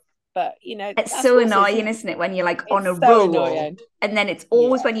 and I was, but It's that's so horses. annoying, isn't it, when you're like on It's a so roll annoying. and then it's Yeah,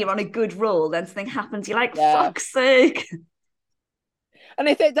 always when you're on a good roll, then something happens. You're like, yeah. fuck's sake. And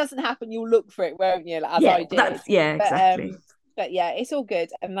if it doesn't happen, you'll look for it, won't you? Like, as Yeah, I did. that's yeah, But exactly. yeah, it's all good.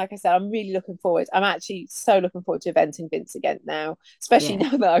 And like I said, I'm really looking forward. I'm actually so looking forward to eventing Vince again now, especially Yeah.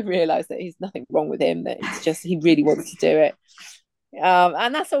 now that I've realised that there's nothing wrong with him. That it's just he really wants to do it.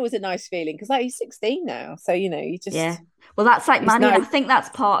 And that's always a nice feeling because like he's 16 now, so you Yeah. just Well, that's like he's Manny, and no I think that's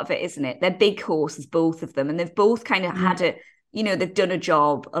part of it, isn't it? They're big horses, both of them, and they've both kind of had mm, a, they've done a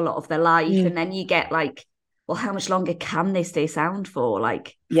job a lot of their life, mm, and then you get like, well, how much longer can they stay sound for?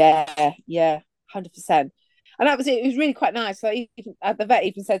 Like, yeah, 100%. And that was it. It was really quite nice. Like even, the vet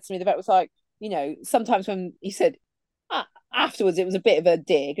even said to me, the vet was like, sometimes when he said afterwards, it was a bit of a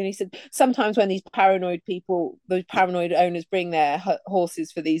dig, and he said sometimes when these paranoid people, those paranoid owners, bring their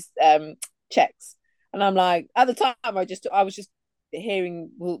horses for these checks, and I'm like, at the time, I was just hearing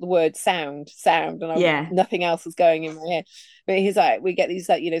the word sound, and yeah, nothing else was going in my head. But he's like, we get these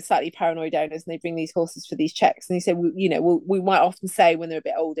like slightly paranoid owners, and they bring these horses for these checks, and he said, we might often say when they're a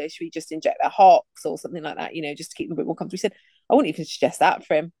bit older, should we just inject their hocks or something like that, just to keep them a bit more comfortable. He said, I wouldn't even suggest that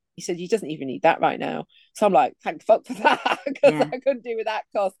for him. He said he doesn't even need that right now. So I'm like, thank fuck for that, because yeah, I couldn't do with that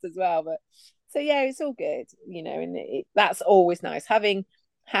cost as well. But so yeah, it's all good, and that's always nice. Having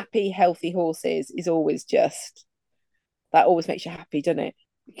happy, healthy horses is always just that always makes you happy, doesn't it?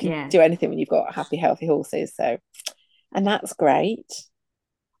 You can yeah. do anything when you've got happy, healthy horses. So, and that's great.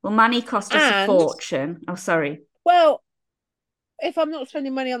 Well, Manny cost us a And fortune. Oh, sorry. well, if I'm not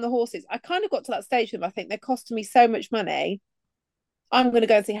spending money on the horses, I kind of got to that stage with them. I think they're costing me so much money. I'm going to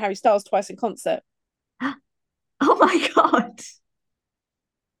go and see Harry Styles twice in concert. Oh my God.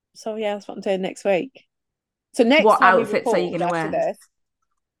 So yeah, that's what I'm doing next week. So next What time we outfits are you going record to after wear? this,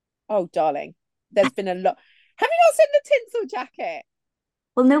 oh darling, there's been a lot. Have you not seen the tinsel jacket?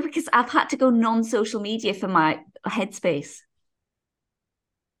 Well, no, because I've had to go non-social media for my headspace.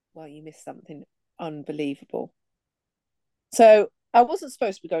 Well, you missed something unbelievable. So I wasn't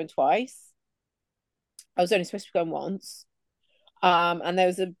supposed to be going twice. I was only supposed to be going once. And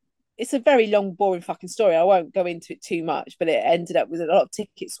it's a very long, boring fucking story. I won't go into it too much, but it ended up with a lot of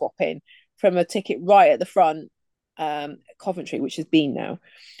ticket swapping from a ticket right at the front, Coventry, which has been now.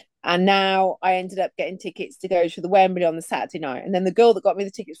 And now I ended up getting tickets to go to the Wembley on the Saturday night. And then the girl that got me the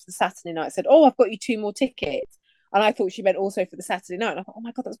tickets for the Saturday night said, oh, I've got you two more tickets. And I thought she meant also for the Saturday night. And I thought, oh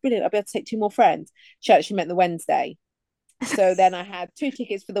my God, that's brilliant. I'll be able to take two more friends. She actually meant the Wednesday. So then I had two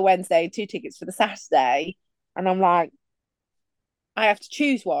tickets for the Wednesday, two tickets for the Saturday. And I'm like, I have to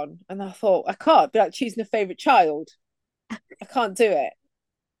choose one. And I thought, I can't be like choosing a favourite child. I can't do it.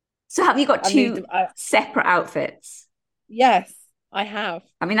 So have you got I need two to, separate outfits? yes, I have.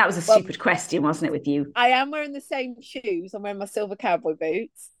 I mean, that was a Well, stupid question, wasn't it, with you? I am wearing the same shoes. I'm wearing my silver cowboy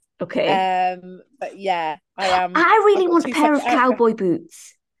boots. Okay. But yeah, I am. I I've really got want a two pair separate of outfits. cowboy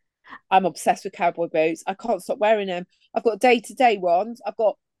boots. I'm obsessed with cowboy boots. I can't stop wearing them. I've got day-to-day ones. I've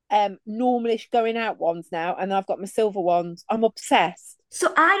got normalish going out ones now, and I've got my silver ones. I'm obsessed.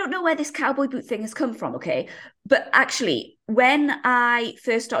 So I don't know where this cowboy boot thing has come from, okay? But actually, when I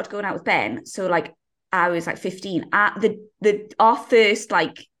first started going out with Ben, so like I was like 15, the our first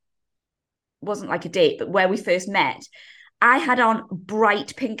like wasn't like a date, but where we first met, I had on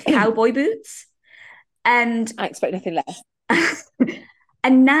bright pink cowboy boots. And I expect nothing less.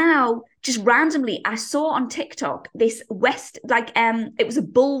 and now just randomly I saw on TikTok this West like it was a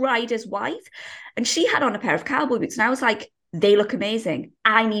bull rider's wife and she had on a pair of cowboy boots and I was like, they look amazing.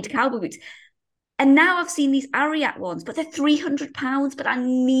 I need cowboy boots. And now I've seen these Ariat ones, but they're £300, but I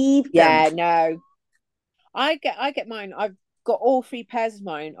need them. Yeah, no. I get mine. I've got all three pairs of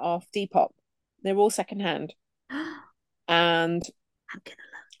mine off Depop. They're all secondhand, and I'm gonna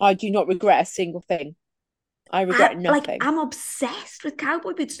I do not regret a single thing. I regret nothing. I'm obsessed with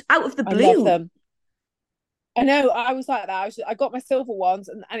cowboy boots out of the I love blue. them. I know. I was like that. I got my silver ones,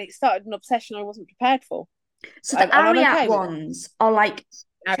 and it started an obsession I wasn't prepared for, So the and I'm Ariat okay with it. ones are like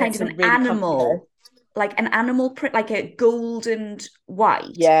kind Ariats of are really comfy though. like an animal print, like a gold and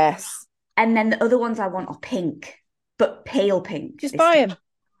white. Yes, And then the other ones I want are pink, but pale pink just this buy time. them.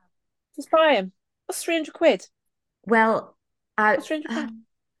 Just buy them. What's 300 quid? Well, I What's 300 pounds?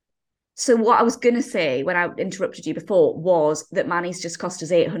 so what I was gonna say when I interrupted you before was that Manny's just cost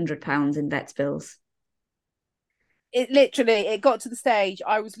us £800 in vet's bills. It literally it got to the stage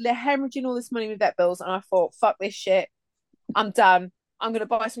I was hemorrhaging all this money with vet bills, and I thought, fuck this shit. I'm done. I'm gonna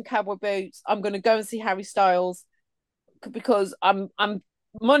buy some cowboy boots. I'm gonna go and see Harry Styles because I'm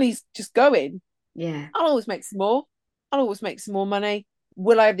money's just going. Yeah. I'll always make some more. I'll always make some more money.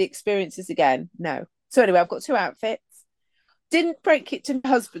 Will I have the experiences again? No. So anyway, I've got 2 outfits. Didn't break it to my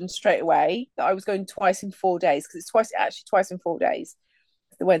husband straight away that I was going twice in 4 days, because it's twice in 4 days,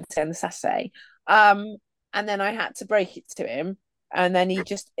 the Wednesday and the Saturday. And then I had to break it to him, and then he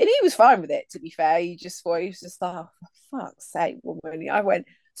was fine with it. To be fair, he was just like, oh, for fuck's sake, woman. I went,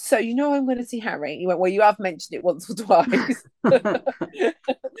 so I'm going to see Harry. He went, well, you have mentioned it once or twice. I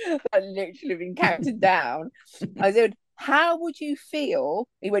literally been counted down. I said, how would you feel?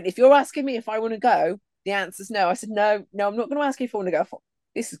 He went, if you're asking me if I want to go, the answer's no. I said, no, I'm not going to ask you if I want to go.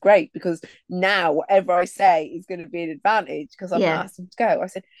 This is great, because now whatever I say is going to be an advantage, because I'm not asked him to go. I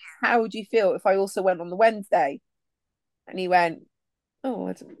said, how would you feel if I also went on the Wednesday? And he went,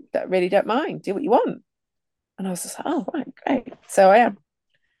 oh, I really don't mind. Do what you want. And I was just like, oh, right, great. So I am.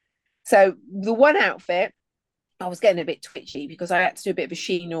 So the one outfit, I was getting a bit twitchy because I had to do a bit of a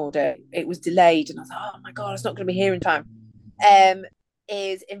Shein order. It was delayed, and I was like, oh my God, it's not going to be here in time.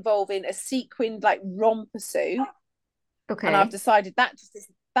 Is involving a sequined like romper suit. Okay. And I've decided that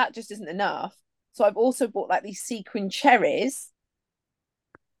just isn't enough. So I've also bought like these sequin cherries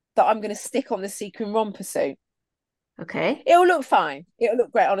that I'm going to stick on the sequin romper suit. Okay. It'll look fine. It'll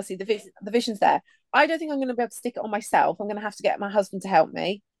look great. Honestly, the vision's there. I don't think I'm going to be able to stick it on myself. I'm going to have to get my husband to help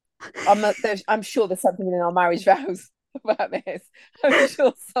me. I'm sure there's something in our marriage vows about this. I'm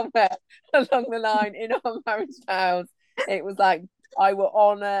sure somewhere along the line in our marriage vows, it was like, I will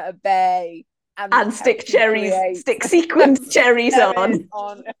honour, obey, and stick sequins cherries on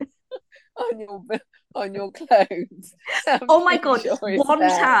your clothes. Oh my God, sure one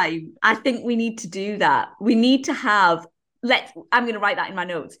time I think we need to do that. We need to have, I'm going to write that in my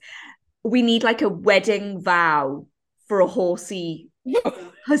notes. We need like a wedding vow for a horsey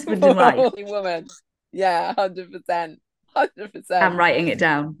husband and wife. Horsey woman. Yeah, 100%. I'm writing it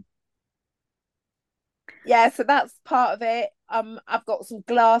down. Yeah, so that's part of it. I've got some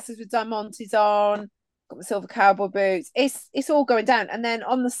glasses with diamantes on, got my silver cowboy boots. It's all going down. And then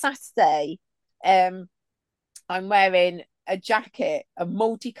on the Saturday, I'm wearing a jacket, a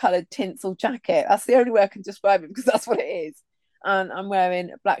multicolored tinsel jacket. That's the only way I can describe it, because that's what it is. And I'm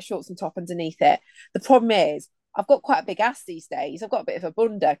wearing black shorts and top underneath it. The problem is, I've got quite a big ass these days. I've got a bit of a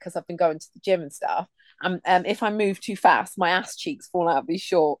bunda because I've been going to the gym and stuff. If I move too fast, my ass cheeks fall out of these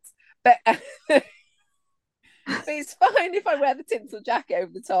shorts. But but it's fine if I wear the tinsel jacket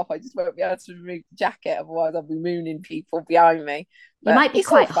over the top. I just won't be able to remove the jacket, otherwise I'll be mooning people behind me. But you might be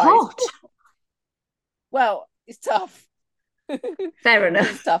quite hot. Well, it's tough. Fair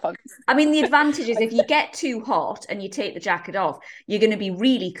enough. It's tough. I mean, the advantage is if you get too hot and you take the jacket off, you're going to be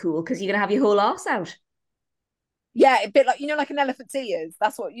really cool because you're going to have your whole arse out. Yeah, a bit like, like an elephant's ears.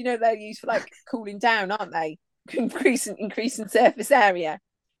 That's what, they're used for, like, cooling down, aren't they? Increasing surface area.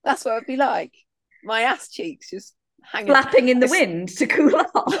 That's what it'd be like. My ass cheeks just hanging. Flapping in the wind to cool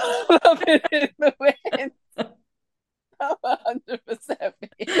off. Flapping in the wind.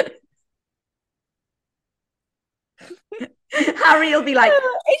 100%. Harry will be like,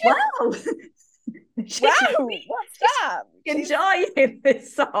 wow. Wow, what's that? Enjoying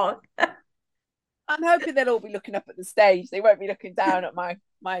this song. I'm hoping they'll all be looking up at the stage. They won't be looking down at my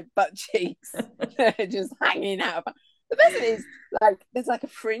butt cheeks. They're just hanging out. The best is, like, there's like a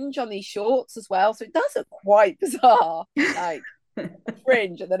fringe on these shorts as well, so it does look quite bizarre. Like a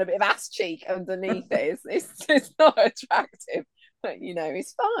fringe and then a bit of ass cheek underneath it. It's not attractive, but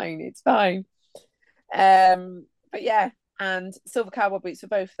it's fine. It's fine. But yeah, and silver cowboy boots for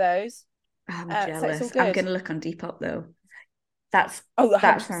both those. I'm jealous. So I'm going to look on Depop though. That's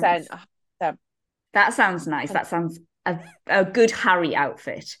 100%. That sounds nice. That sounds a good Harry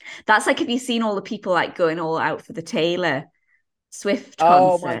outfit. That's like, have you seen all the people like going all out for the Taylor Swift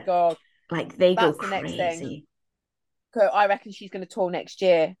concert? Oh my God. Like they go crazy. So I reckon she's going to tour next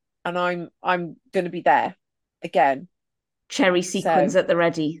year, and I'm going to be there again. Cherry sequins at the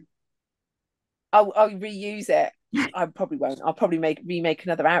ready. I'll reuse it. I probably won't. I'll probably remake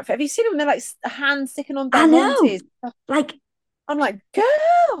another outfit. Have you seen them? They're like a hand sticking on diamantes. I know. Like, I'm like,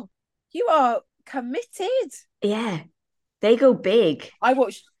 girl, you are committed. Yeah, they go big. I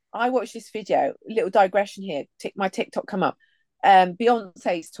watched this video. Little digression here. My TikTok come up.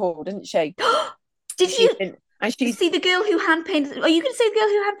 Beyonce's tour, didn't she? Did you see the girl who hand painted? Are you going to say the girl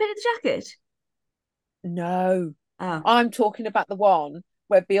who hand painted the jacket? No, I'm talking about the one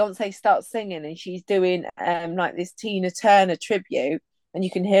where Beyonce starts singing and she's doing like this Tina Turner tribute, and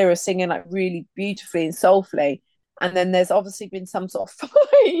you can hear her singing like really beautifully and soulfully. And then there's obviously been some sort of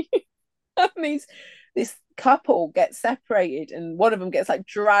fight, and this couple gets separated, and one of them gets like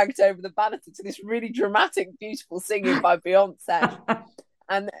dragged over the banister to this really dramatic, beautiful singing by Beyonce.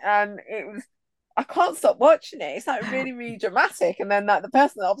 and it was, I can't stop watching it. It's like really, really dramatic. And then like the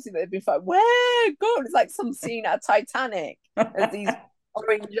person obviously that had been like, where God, it's like some scene at Titanic as these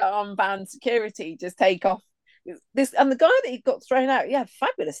orange armband security just take off this, and the guy that he got thrown out, he had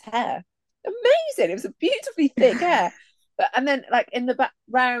fabulous hair, amazing. It was a beautifully thick hair. But and then like in the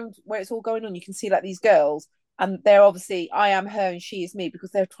background where it's all going on, you can see like these girls, and they're obviously I am her and she is me,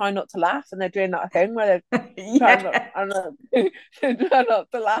 because they're trying not to laugh, and they're doing that thing where they're trying not, I don't know, trying not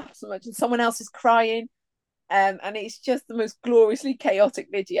to laugh so much, and someone else is crying, and it's just the most gloriously chaotic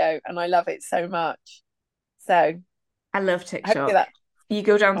video, and I love it so much. So I love TikTok. You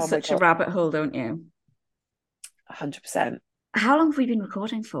go down such a rabbit hole, don't you? 100%. How long have we been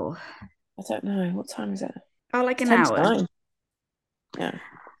recording for? I don't know. What time is it? Oh, like an hour. Yeah.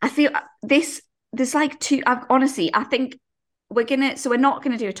 I feel there's like two. Honestly, I think we're not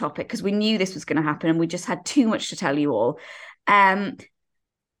gonna do a topic because we knew this was gonna happen, and we just had too much to tell you all.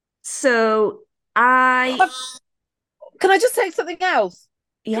 So can I just say something else?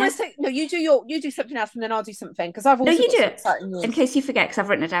 Yeah. No, you do something else, and then I'll do something, because I've also you do it in case you forget, because I've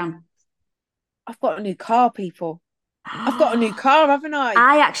written it down. I've got a new car, people. I've got a new car, haven't I?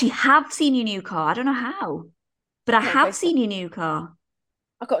 I actually have seen your new car. I don't know how, but I have seen your new car.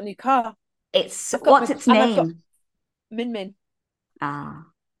 I've got a new car. What's its name? Min Min. Because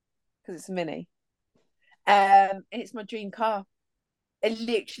it's a Mini. It's my dream car. It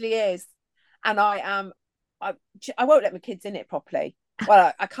literally is, and I won't let my kids in it properly.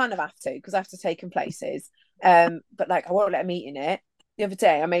 Well, I kind of have to, because I have to take them places. But like I won't let them eat in it. The other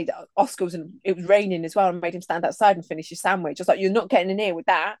day, I made Oscar it was raining as well. I made him stand outside and finish his sandwich. I was like, "You're not getting in here with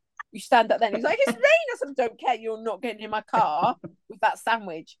that. You stand up then." He's like, "It's rain." I said, "I don't care. You're not getting in my car with that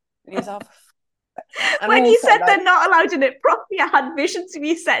sandwich." And he was like, when you said they're not allowed in it properly, I had visions of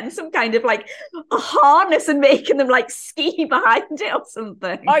you setting some kind of like a harness and making them like ski behind it or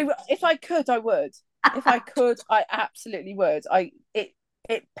something. If I could, I would. If I could, I absolutely would. It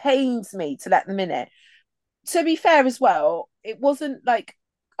pains me to let them in it. To be fair as well, it wasn't like,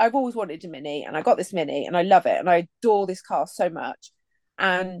 I've always wanted a Mini, and I got this Mini and I love it and I adore this car so much.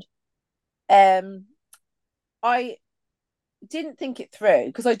 And I didn't think it through,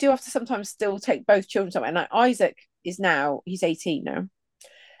 because I do have to sometimes still take both children somewhere. And like, Isaac he's 18 now,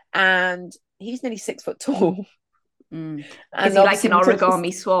 and he's nearly 6 foot tall. And is he like an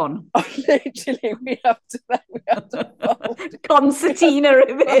origami swan? Literally, we have to fold concertina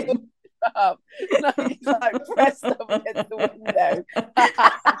him in. No, he's like pressed up against the window.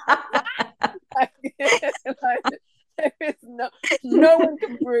 There is no one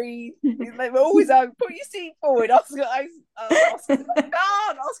can breathe. They're always like, put your seat forward. Oscar's like,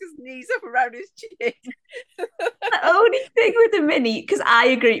 God, Oscar's knees up around his chin. The only thing with the Mini, because I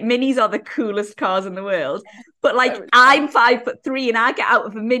agree, Minis are the coolest cars in the world. But like, I'm 5'3" and I get out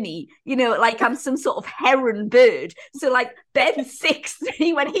of a Mini, like I'm some sort of heron bird. So like Ben's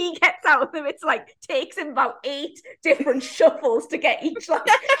 6'3", when he gets out of them, it's like takes him about 8 different shuffles to get each like.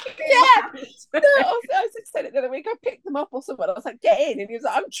 Yeah. No, I was excited the other week. I picked them up or something. I was like, get in, and he was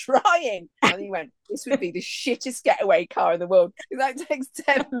like, I'm trying. And he went, this would be the shittest getaway car in the world. He's like, it takes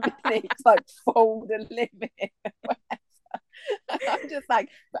 10 minutes, like fold and limit. I'm just like,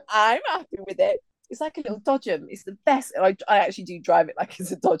 but I'm happy with it. It's like a little Dodgem. It's the best. I actually do drive it like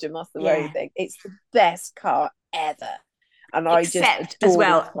it's a Dodgem. That's the very thing. It's the best car ever. And Except as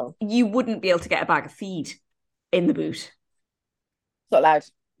well, you wouldn't be able to get a bag of feed in the boot. Not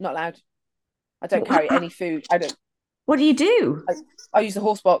allowed. I don't carry any food. I don't. What do you do? I use the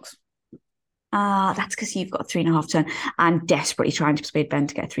horse box. That's because you've got a 3.5 ton. I'm desperately trying to persuade Ben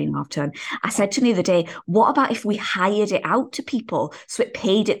to get a 3.5 ton. I said to him the other day, what about if we hired it out to people so it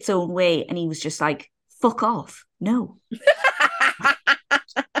paid its own way? And he was just like, fuck off. No.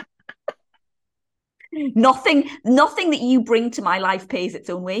 Nothing that you bring to my life pays its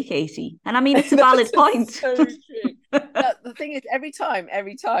own way, Katie. And I mean, it's a valid point. So true. The thing is, every time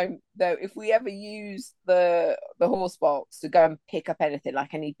though, if we ever use the horse box to go and pick up anything,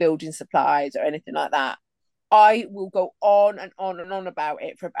 like any building supplies or anything like that, I will go on and on and on about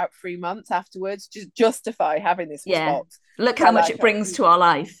it for about 3 months afterwards, just justify having this horse box. Look how much it brings to our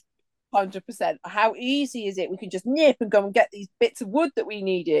life. 100%. How easy is it? We can just nip and go and get these bits of wood that we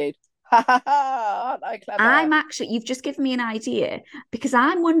needed. Aren't I clever? You've just given me an idea, because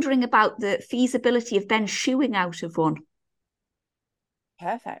I'm wondering about the feasibility of Ben shoeing out of one.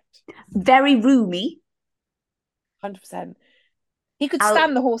 Perfect. Very roomy. 100%. He could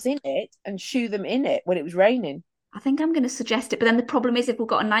stand the horse in it and shoe them in it when it was raining. I think I'm going to suggest it, but then the problem is, if we've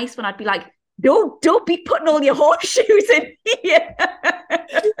got a nice one, I'd be like, don't be putting all your horseshoes in here.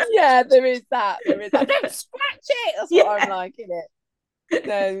 Yeah, there is that. Don't scratch it. That's what I'm like, isn't it?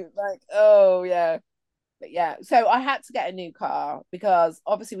 So like, oh yeah. But yeah, so I had to get a new car because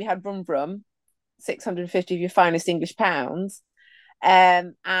obviously we had Vroom Vroom, 650 of your finest English pounds,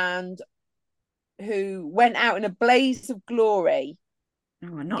 and who went out in a blaze of glory, Oh,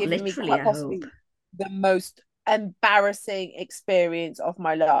 not giving me literally, quite I hope. possibly the most embarrassing experience of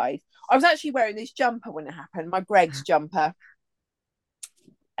my life. I was actually wearing this jumper when it happened, my Greg's jumper.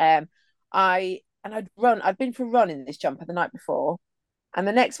 Um, I'd been for a run in this jumper the night before, and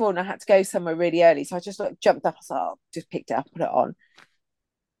the next morning I had to go somewhere really early, so I just like jumped up. I was like, oh, just picked it up, put it on.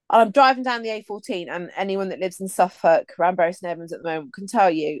 And I'm driving down the A14, and anyone that lives in Suffolk, around Bury St Edmunds at the moment, can tell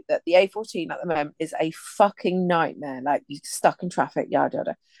you that the A14 at the moment is a fucking nightmare. Like you're stuck in traffic, yada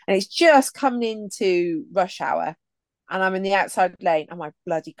yada. And it's just coming into rush hour, and I'm in the outside lane, and my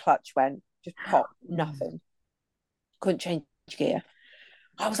bloody clutch went just pop, nothing. Couldn't change gear.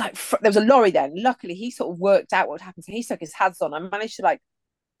 I was like, there was a lorry then. Luckily, he sort of worked out what happened. So he stuck his hands on. I managed to like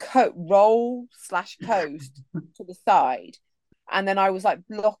roll slash coast to the side. And then I was like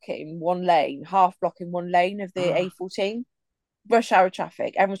blocking one lane, half blocking one lane of the Oh. A14, rush hour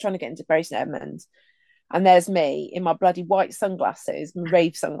traffic. Everyone's trying to get into Bury St Edmunds. And there's me in my bloody white sunglasses, my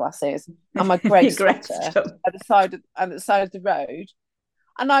rave sunglasses, and my Greg Your Greg's sweater jump. at the side of the road.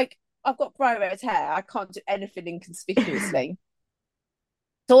 And like I've got bright red hair, I can't do anything inconspicuously.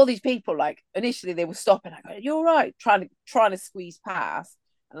 So all these people, like initially they were stopping. I go, "You're all right," trying to squeeze past,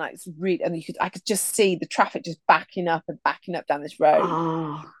 and like it's really, and I could just see the traffic just backing up and backing up down this road.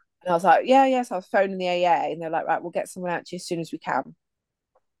 Oh. And I was like, "Yeah, yes." I was phoning the AA, and they're like, "Right, we'll get someone out to you as soon as we can."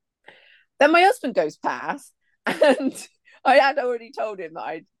 Then my husband goes past, and I had already told him that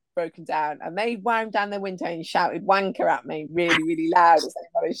I'd broken down, and they wound down their window and shouted "wanker" at me really, really loud as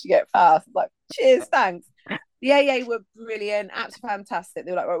they managed to get past. I was like, "Cheers, thanks." The AA were brilliant, absolutely fantastic.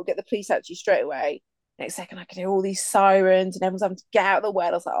 They were like, right, we'll get the police out to you straight away. Next second, I could hear all these sirens and everyone's having to get out of the way. I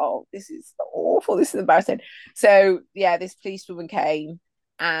was like, oh, this is awful. This is embarrassing. So, yeah, this police woman came,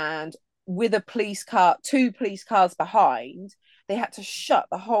 and with a police car, two police cars behind, they had to shut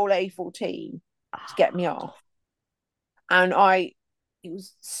the whole A14 to get me off. And it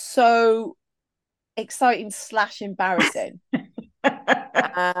was so exciting slash embarrassing.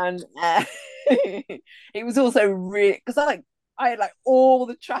 And it was also really because I had like all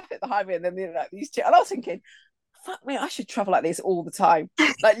the traffic behind me, and then like these two, and I was thinking, fuck me, I should travel like this all the time.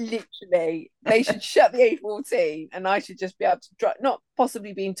 Like literally, they should shut the A14, and I should just be able to drive, not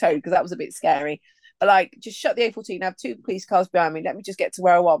possibly being towed because that was a bit scary, but like just shut the A14, have two police cars behind me, let me just get to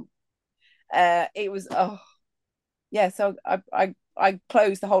where I want. It was yeah, so I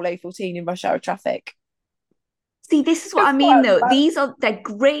closed the whole A14 in rush hour traffic. See, this is It what I was mean, quite though. They're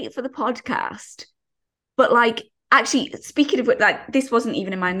great for the podcast, but like, actually, speaking of like, this wasn't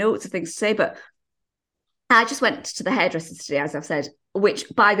even in my notes of things to say, but I just went to the hairdressers today, as I've said,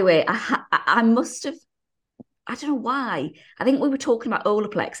 which, by the way, I must have, I don't know why. I think we were talking about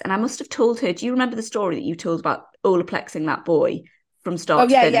Olaplex, and I must have told her. Do you remember the story that you told about Olaplexing that boy from Oh start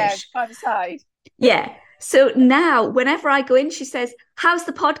to yeah, yeah, finish? by the side. Yeah. So now, whenever I go in, she says, "How's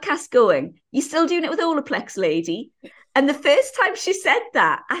the podcast going? You still doing it with Olaplex, lady?" And the first time she said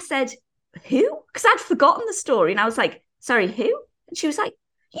that, I said, "Who?" Because I'd forgotten the story. And I was like, "Sorry, who?" And she was like,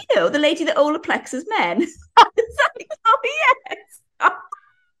 "You know, the lady that Olaplexes men." I was like, "Oh, yes."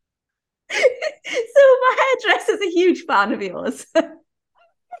 So my hairdresser's a huge fan of yours.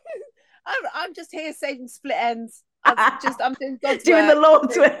 I'm just here saving split ends. I'm doing God's Doing the work.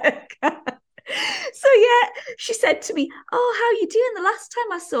 Lord's work. So yeah, she said to me, "Oh, how are you doing? The last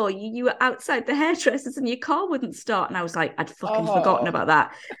time I saw you, you were outside the hairdressers and your car wouldn't start." And I was like, I'd fucking forgotten Oh, about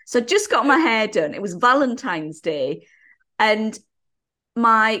that. So I just got my hair done. It was Valentine's Day, and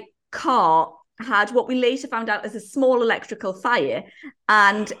my car had what we later found out as a small electrical fire,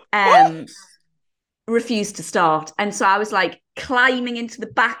 and what? refused to start. And so I was like climbing into the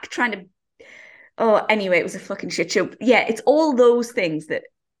back, trying to. Oh, anyway, it was a fucking shit show. Yeah, it's all those things that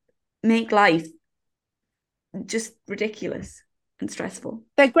make life just ridiculous and stressful.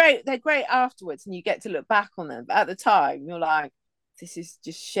 They're great. They're great afterwards, and you get to look back on them. But at the time, you're like, "This is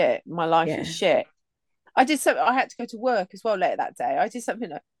just shit. My life is Yeah. shit." I did something. I had to go to work as well later that day. I did something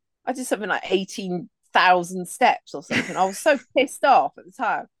like 18,000 steps or something. I was so pissed off at the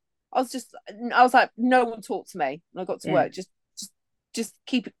time. I was like, no one talk to me. And I got to Yeah. work. Just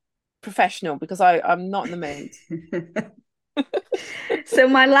keep it professional because I'm not in the mood. So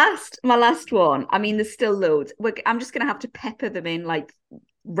my last one, I mean, there's still loads. I'm just gonna have to pepper them in like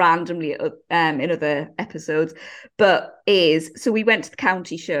randomly in other episodes, but is so we went to the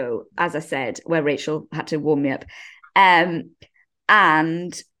county show, as I said, where Rachel had to warm me up, and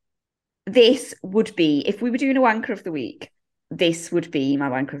this would be if we were doing a wanker of the week, this would be my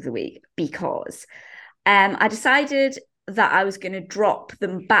wanker of the week because I decided that I was going to drop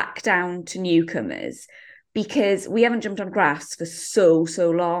them back down to newcomers because we haven't jumped on grass for so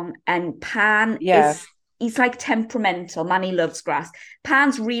long, and Pan is he's like temperamental. Manny loves grass.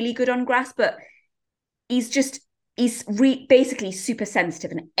 Pan's really good on grass, but he's basically super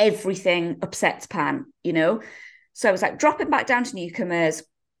sensitive and everything upsets Pan, you know? So I was like, drop him back down to newcomers.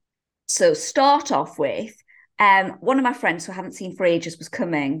 So start off with, one of my friends who I haven't seen for ages was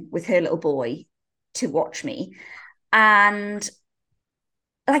coming with her little boy to watch me. And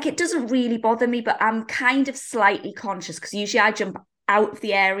like, it doesn't really bother me, but I'm kind of slightly conscious because usually I jump out of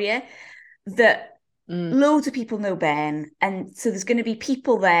the area that loads of people know Ben. And so there's going to be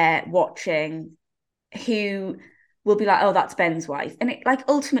people there watching who will be like, oh, that's Ben's wife. And it like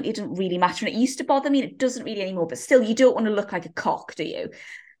ultimately doesn't really matter. And it used to bother me, and it doesn't really anymore. But still, you don't want to look like a cock, do you?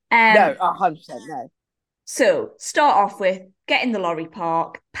 No, 100% no. So start off with get in the lorry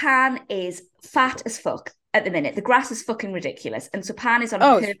park. Pan is fat as fuck at the minute. The grass is fucking ridiculous. And so Pan is on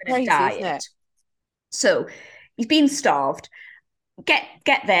a permanent diet. So he's been starved. Get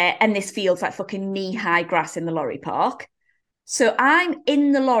there, and this feels like fucking knee-high grass in the lorry park. So I'm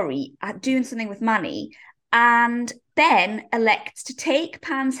in the lorry doing something with Manny, and Ben elects to take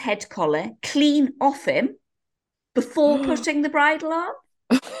Pan's head collar clean off him before putting the bridle on.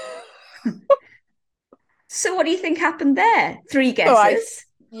 So what do you think happened there? 3 guesses.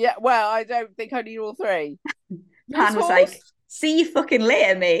 Well, I don't think I need all 3. Pan was like, see you fucking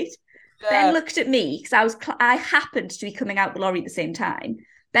later, mate. Ben looked at me because I happened to be coming out the lorry at the same time.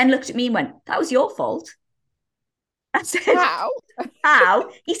 Ben looked at me and went, that was your fault. I said,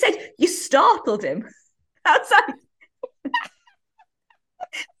 how? He said, you startled him. I was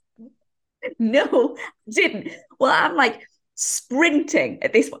like, no, I didn't. Well, I'm like sprinting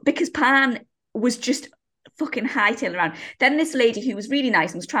at this because Pan was just fucking hightailing around. Then this lady who was really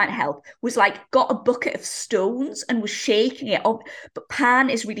nice and was trying to help was like got a bucket of stones and was shaking it up. But Pan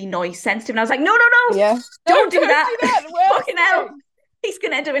is really noise sensitive, and I was like, no, don't do that. Fucking hell, he's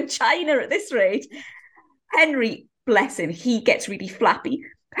gonna end up in China at this rate. Henry, bless him, he gets really flappy.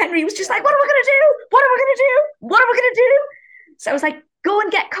 Henry was just like, what am I gonna do? So I was like, go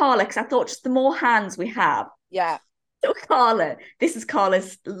and get Karla, because I thought just the more hands we have. So Karla, this is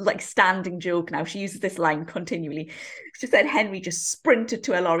Karla's like standing joke now. She uses this line continually. She said Henry just sprinted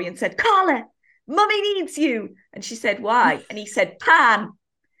to her lorry and said, Karla, Mummy needs you. And she said, why? And he said, Pan,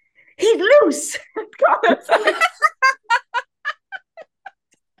 he's loose.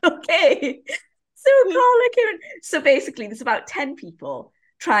 Okay. So Karla came in. So basically there's about 10 people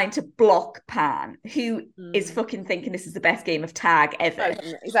trying to block Pan, who is fucking thinking this is the best game of tag ever.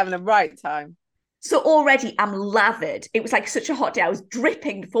 He's having a right time. So already I'm lathered. It was like such a hot day. I was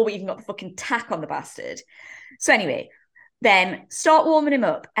dripping before we even got the fucking tack on the bastard. So anyway, then start warming him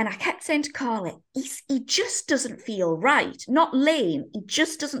up. And I kept saying to Karla, he just doesn't feel right. Not lame. He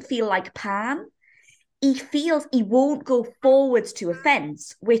just doesn't feel like Pan. He feels he won't go forwards to a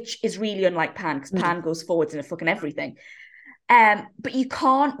fence, which is really unlike Pan, because Pan goes forwards in a fucking everything. But you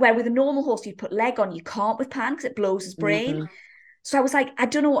can't, where with a normal horse you put leg on, you can't with Pan because it blows his brain. So I was like, I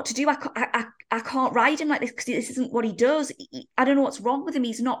don't know what to do. I can't ride him like this because this isn't what he does. I don't know what's wrong with him.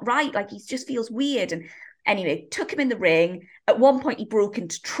 He's not right. Like, he just feels weird. And anyway, took him in the ring. At one point, he broke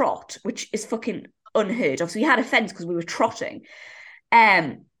into trot, which is fucking unheard of. So he had a fence because we were trotting.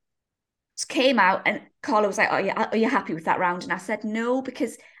 Came out, and Karla was like, oh, yeah, are you happy with that round? And I said, no,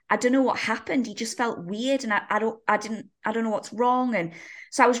 because I don't know what happened. He just felt weird, and I don't know what's wrong. And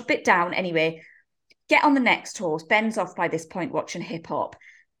so I was a bit down anyway. Get on the next horse. Ben's off by this point watching hip hop.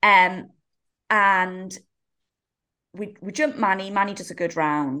 And we jump Manny. Manny does a good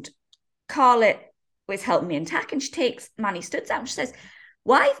round. Karla was helping me in tack, and she takes Manny's studs out and she says,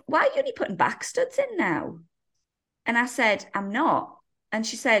 why are you only putting back studs in now? And I said, I'm not. And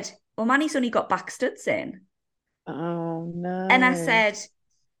she said, well, Manny's only got back studs in. Oh no. And I said,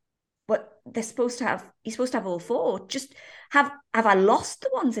 but he's supposed to have all 4. Just have I lost the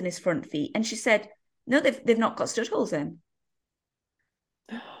ones in his front feet? And she said, no, they've not got stud holes in.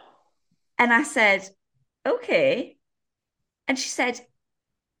 And I said, okay. And she said,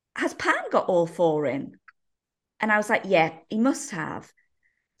 has Pan got all 4 in? And I was like, yeah, he must have.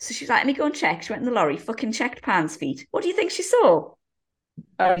 So she's like, let me go and check. She went in the lorry, fucking checked Pan's feet. What do you think she saw?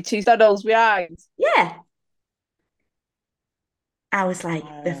 2 stud holes behind. Yeah. I was like,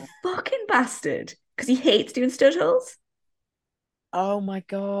 the fucking bastard. Because he hates doing stud holes. Oh my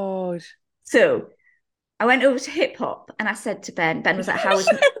God. So I went over to hip hop and I said to Ben was like, how was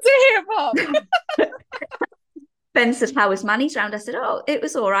to hip hop? Ben said, how was Manny's round? I said, oh, it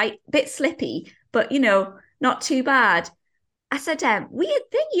was all right. Bit slippy, but not too bad. I said, weird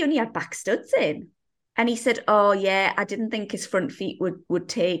thing, he only had back studs in. And he said, oh, yeah, I didn't think his front feet would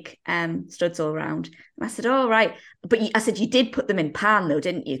take studs all around. And I said, oh, right. But I said, you did put them in pan, though,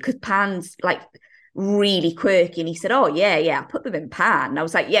 didn't you? Because pan's like really quirky. And he said, oh, yeah, I put them in pan. And I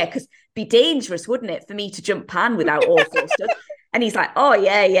was like, yeah, because it'd be dangerous, wouldn't it, for me to jump pan without all four studs? And he's like, oh,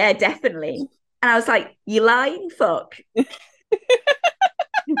 yeah, definitely. And I was like, you lying fuck.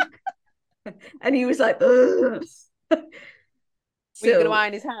 And he was like, ugh. Were you going to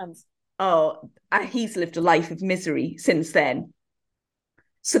iron his hands? Oh, he's lived a life of misery since then.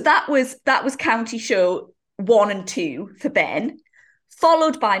 So that was County Show 1 and 2 for Ben,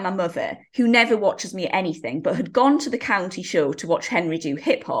 followed by my mother, who never watches me anything, but had gone to the County Show to watch Henry do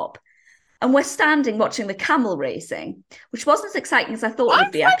hip hop. And we're standing watching the camel racing, which wasn't as exciting as I thought it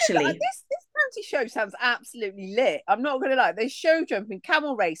would be, actually. This County Show sounds absolutely lit. I'm not going to lie. There's show jumping,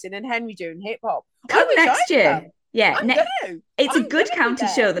 camel racing, and Henry doing hip hop. Come next year. Yeah, it's a good county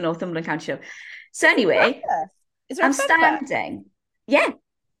show, the Northumberland County Show. So anyway, I'm standing. Yeah.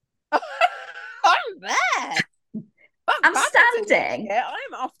 I'm there. I'm standing. Yeah,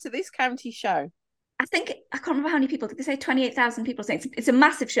 I'm off to this county show. I can't remember how many people. Did they say 28,000 people? It's a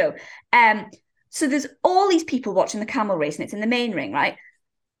massive show. So there's all these people watching the camel race, and it's in the main ring, right?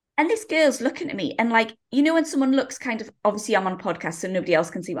 And this girl's looking at me, and like, you know, when someone looks kind of, obviously I'm on a podcast, so nobody else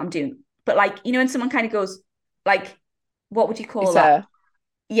can see what I'm doing. But like, you know, when someone kind of goes, like, what would you call that?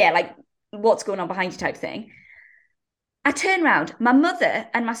 Yeah, like, what's going on behind you type thing. I turn around. My mother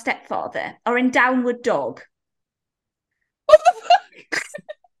and my stepfather are in downward dog. What the fuck?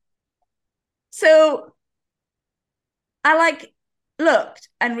 So I like looked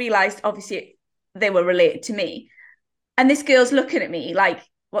and realised, obviously, they were related to me. And this girl's looking at me like,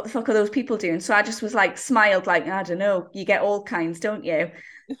 what the fuck are those people doing? So I just was like, smiled like, I don't know, you get all kinds, don't you?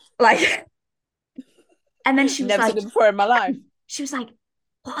 Like... And then she was never like, seen it before in my life. She was like,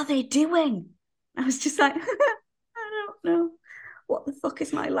 what are they doing? I was just like, I don't know. What the fuck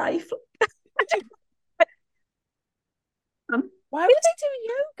is my life? Why were they doing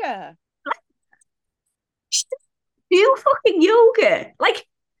yoga? Do fucking yoga. Like,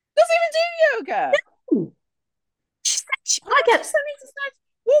 doesn't even do yoga. No.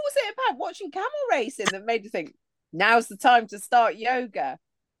 What was it about watching camel racing that made you think, now's the time to start yoga?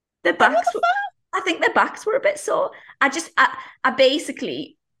 I think their backs were a bit sore. I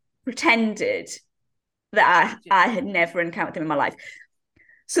basically pretended that I had never encountered them in my life.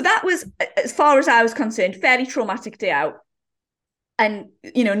 So that was, as far as I was concerned, fairly traumatic day out, and,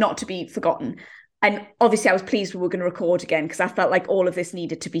 you know, not to be forgotten. And obviously I was pleased we were going to record again, because I felt like all of this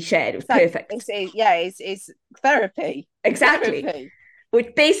needed to be shared. It was perfect. It's therapy. Exactly. Therapy.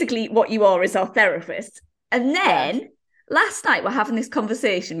 Which basically what you are is our therapist. And then last night we're having this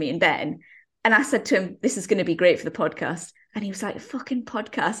conversation, me and Ben, and I said to him, this is going to be great for the podcast. And he was like, fucking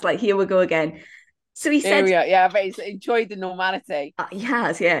podcast, like, here we go again. So he said... but he's enjoyed the normality. He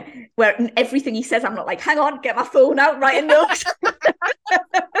has, yeah. Where everything he says, I'm not like, hang on, get my phone out, write a note.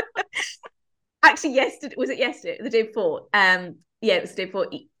 Actually, yesterday? The day before? Yeah, it was the day before.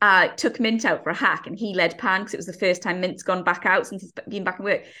 I took Mint out for a hack, and he led Pan, because it was the first time Mint's gone back out since he's been back in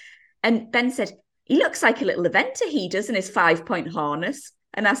work. And Ben said, he looks like a little eventer, he does, in his 5-point harness.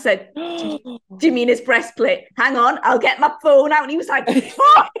 And I said, do you mean his breastplate? Hang on, I'll get my phone out. And he was like,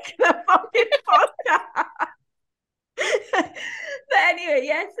 fuck the fucking podcast. But anyway,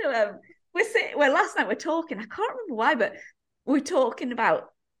 yeah, so last night we're talking, I can't remember why, but we're talking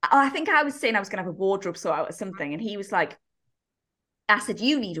about, I think I was saying I was going to have a wardrobe sort out or something. And he was like, I said,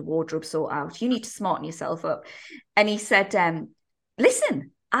 you need a wardrobe sort out. You need to smarten yourself up. And he said,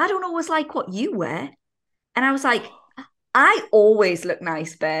 listen, I don't always like what you wear. And I was like, I always look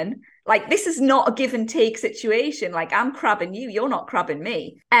nice, Ben. Like, this is not a give and take situation. Like, I'm crabbing you, you're not crabbing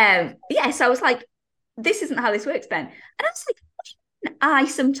me. So I was like, this isn't how this works, Ben. And I was like, I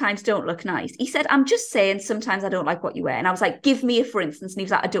sometimes don't look nice. He said, I'm just saying sometimes I don't like what you wear. And I was like, give me a for instance. And he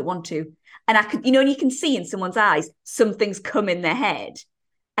was like, I don't want to. And I could, you know, and you can see in someone's eyes, something's come in their head.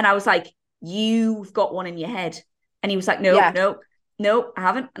 And I was like, you've got one in your head. And he was like, no, I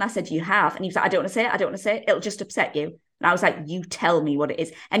haven't. And I said, you have. And he was like, I don't want to say it. It'll just upset you. And I was like, you tell me what it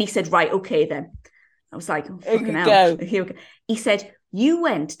is. And he said, right, okay then. I was like, oh, fucking hell. Here we go. He said, you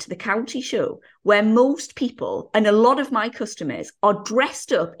went to the county show where most people and a lot of my customers are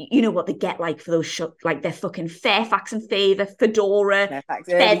dressed up. You know what they get like for those like their fucking Fairfax and Favour, fedora,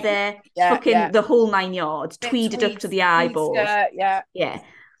 feather, the whole 9 yards, tweeded up to the eyeballs. Yeah.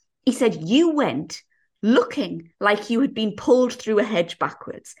 He said, you went looking like you had been pulled through a hedge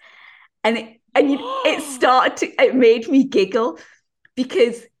backwards. And it made me giggle,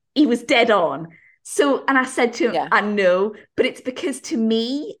 because he was dead on. So, and I said to him, Yeah. I know, but it's because to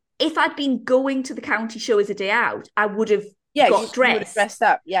me, if I'd been going to the county show as a day out, I would have got you would have dressed. dressed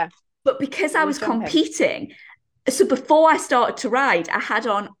up. Yeah. But because You I were was jumping. competing, so before I started to ride, I had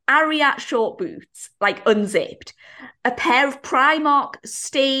on Ariat short boots, like unzipped, a pair of Primark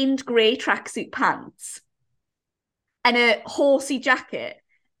stained grey tracksuit pants, and a horsey jacket.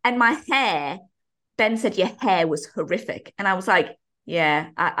 And my hair, Ben said, your hair was horrific. And I was like, yeah,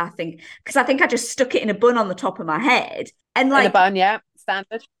 I think, because I think I just stuck it in a bun on the top of my head. And In a like, bun, yeah,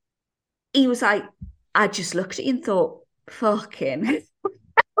 standard. he was like, I just looked at you and thought, fucking.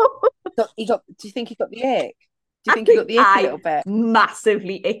 Do you think he got the ick? Do you I think he got think the ick a I little bit?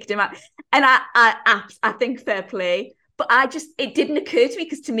 massively icked him out. And I think fair play. But it didn't occur to me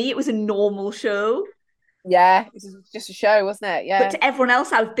because to me it was a normal show. Yeah, it was just a show, wasn't it? But Yeah. to everyone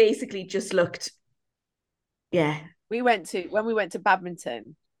else, I basically just looked, yeah. When we went to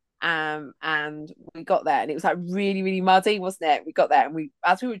badminton, and we got there and it was like really, really muddy, wasn't it? We got there and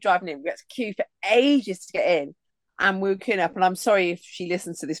as we were driving in, we had to queue for ages to get in. And we were queuing up, and I'm sorry if she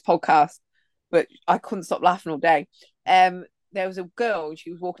listens to this podcast, but I couldn't stop laughing all day. There was a girl and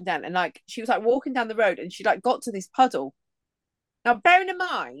she was walking down, and like she was like walking down the road and she like got to this puddle. Now, bearing in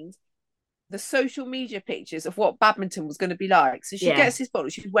mind the social media pictures of what badminton was going to be like. So she gets this bottle.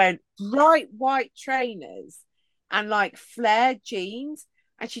 She's wearing bright white trainers and like flared jeans.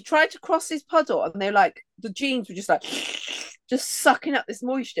 And she tried to cross this puddle, and they're like, the jeans were just like, just sucking up this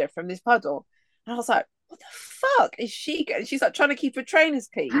moisture from this puddle. And I was like, what the fuck is she getting? She's like trying to keep her trainers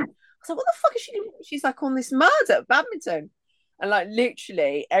clean. I was like, what the fuck is she doing? She's like on this mud at badminton. And like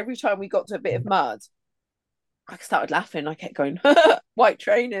literally every time we got to a bit of mud, I started laughing. I kept going, white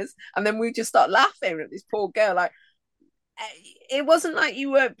trainers. And then we just start laughing at this poor girl. Like, it wasn't like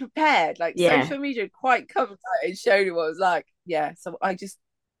you weren't prepared. Like, social media quite covered that and showed you what it was like. Yeah. So I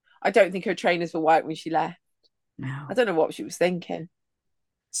don't think her trainers were white when she left. No. I don't know what she was thinking.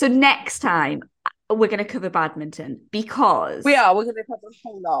 So next time we're going to cover badminton because we're going to cover a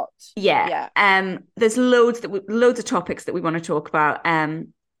whole lot. Yeah. There's loads of topics that we want to talk about.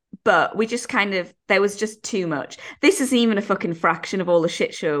 But we just there was just too much. This isn't even a fucking fraction of all the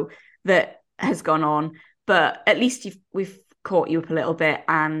shit show that has gone on, but at least we've caught you up a little bit,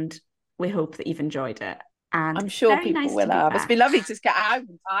 and we hope that you've enjoyed it. And I'm sure people will have. It's been lovely to get out.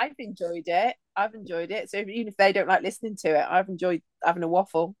 I've enjoyed it. So even if they don't like listening to it, I've enjoyed having a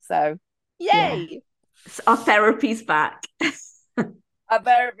waffle. So yay! Yeah. So our therapy's back. Our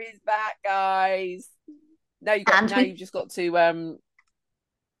therapy's back, guys. Now you've just got to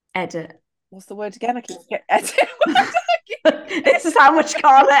edit. What's the word again? I keep forgetting. Edit. This is how much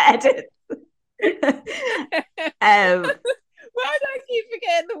Karla edits. Why do I keep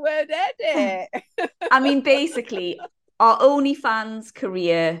forgetting the word edit? I mean, basically, our OnlyFans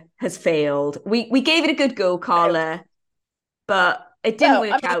career has failed. We gave it a good go, Karla, but it didn't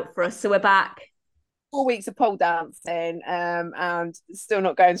work out for us. So we're back. 4 weeks of pole dancing, and it's still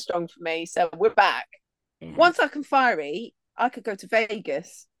not going strong for me. So we're back. Yeah. Once I can fiery, I could go to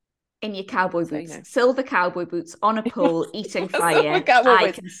Vegas. In your cowboy boots, silver cowboy boots, on a pole, eating fire.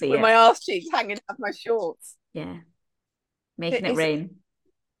 I can see with it. My arse cheeks hanging out my shorts. Yeah, making it rain.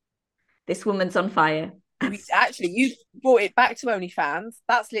 This woman's on fire. Actually, you brought it back to OnlyFans.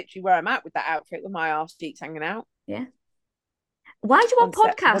 That's literally where I'm at with that outfit, with my arse cheeks hanging out. Yeah. Why do our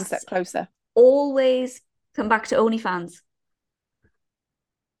podcasts one step closer always come back to OnlyFans?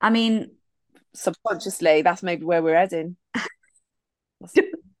 I mean, subconsciously, that's maybe where we're heading.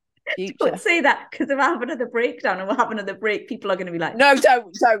 Don't say that, because if I have another breakdown and we'll have another break, people are going to be like, no,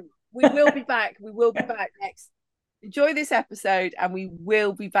 don't. We will be back. We will be back next. Enjoy this episode, and we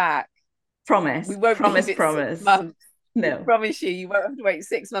will be back. Promise. We won't promise. 6 months. No, I promise you won't have to wait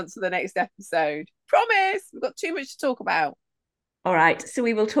 6 months for the next episode. Promise. We've got too much to talk about. All right, so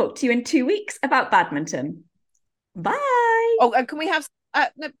we will talk to you in 2 weeks about badminton. Bye. Oh, and can we have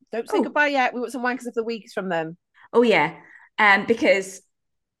no, don't say goodbye yet. We want some wankers of the week from them. Oh yeah, because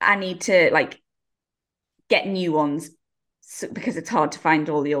I need to get new ones, because it's hard to find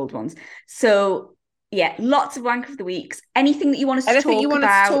all the old ones. So yeah, lots of wanker of the weeks. Anything that you want us to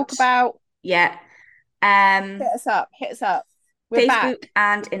talk about? Yeah. Hit us up. We're Facebook back.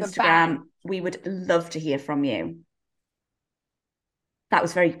 And Instagram. We would love to hear from you. That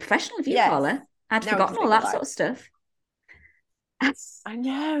was very professional of you, Karla. I'd forgotten all that sort of stuff. I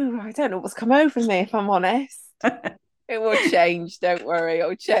know. I don't know what's come over me, if I'm honest. It will change. Don't worry.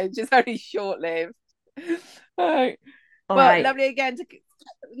 It'll change. It's only short-lived. All right. Lovely again to catch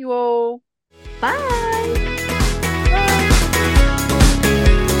up with you all. Bye.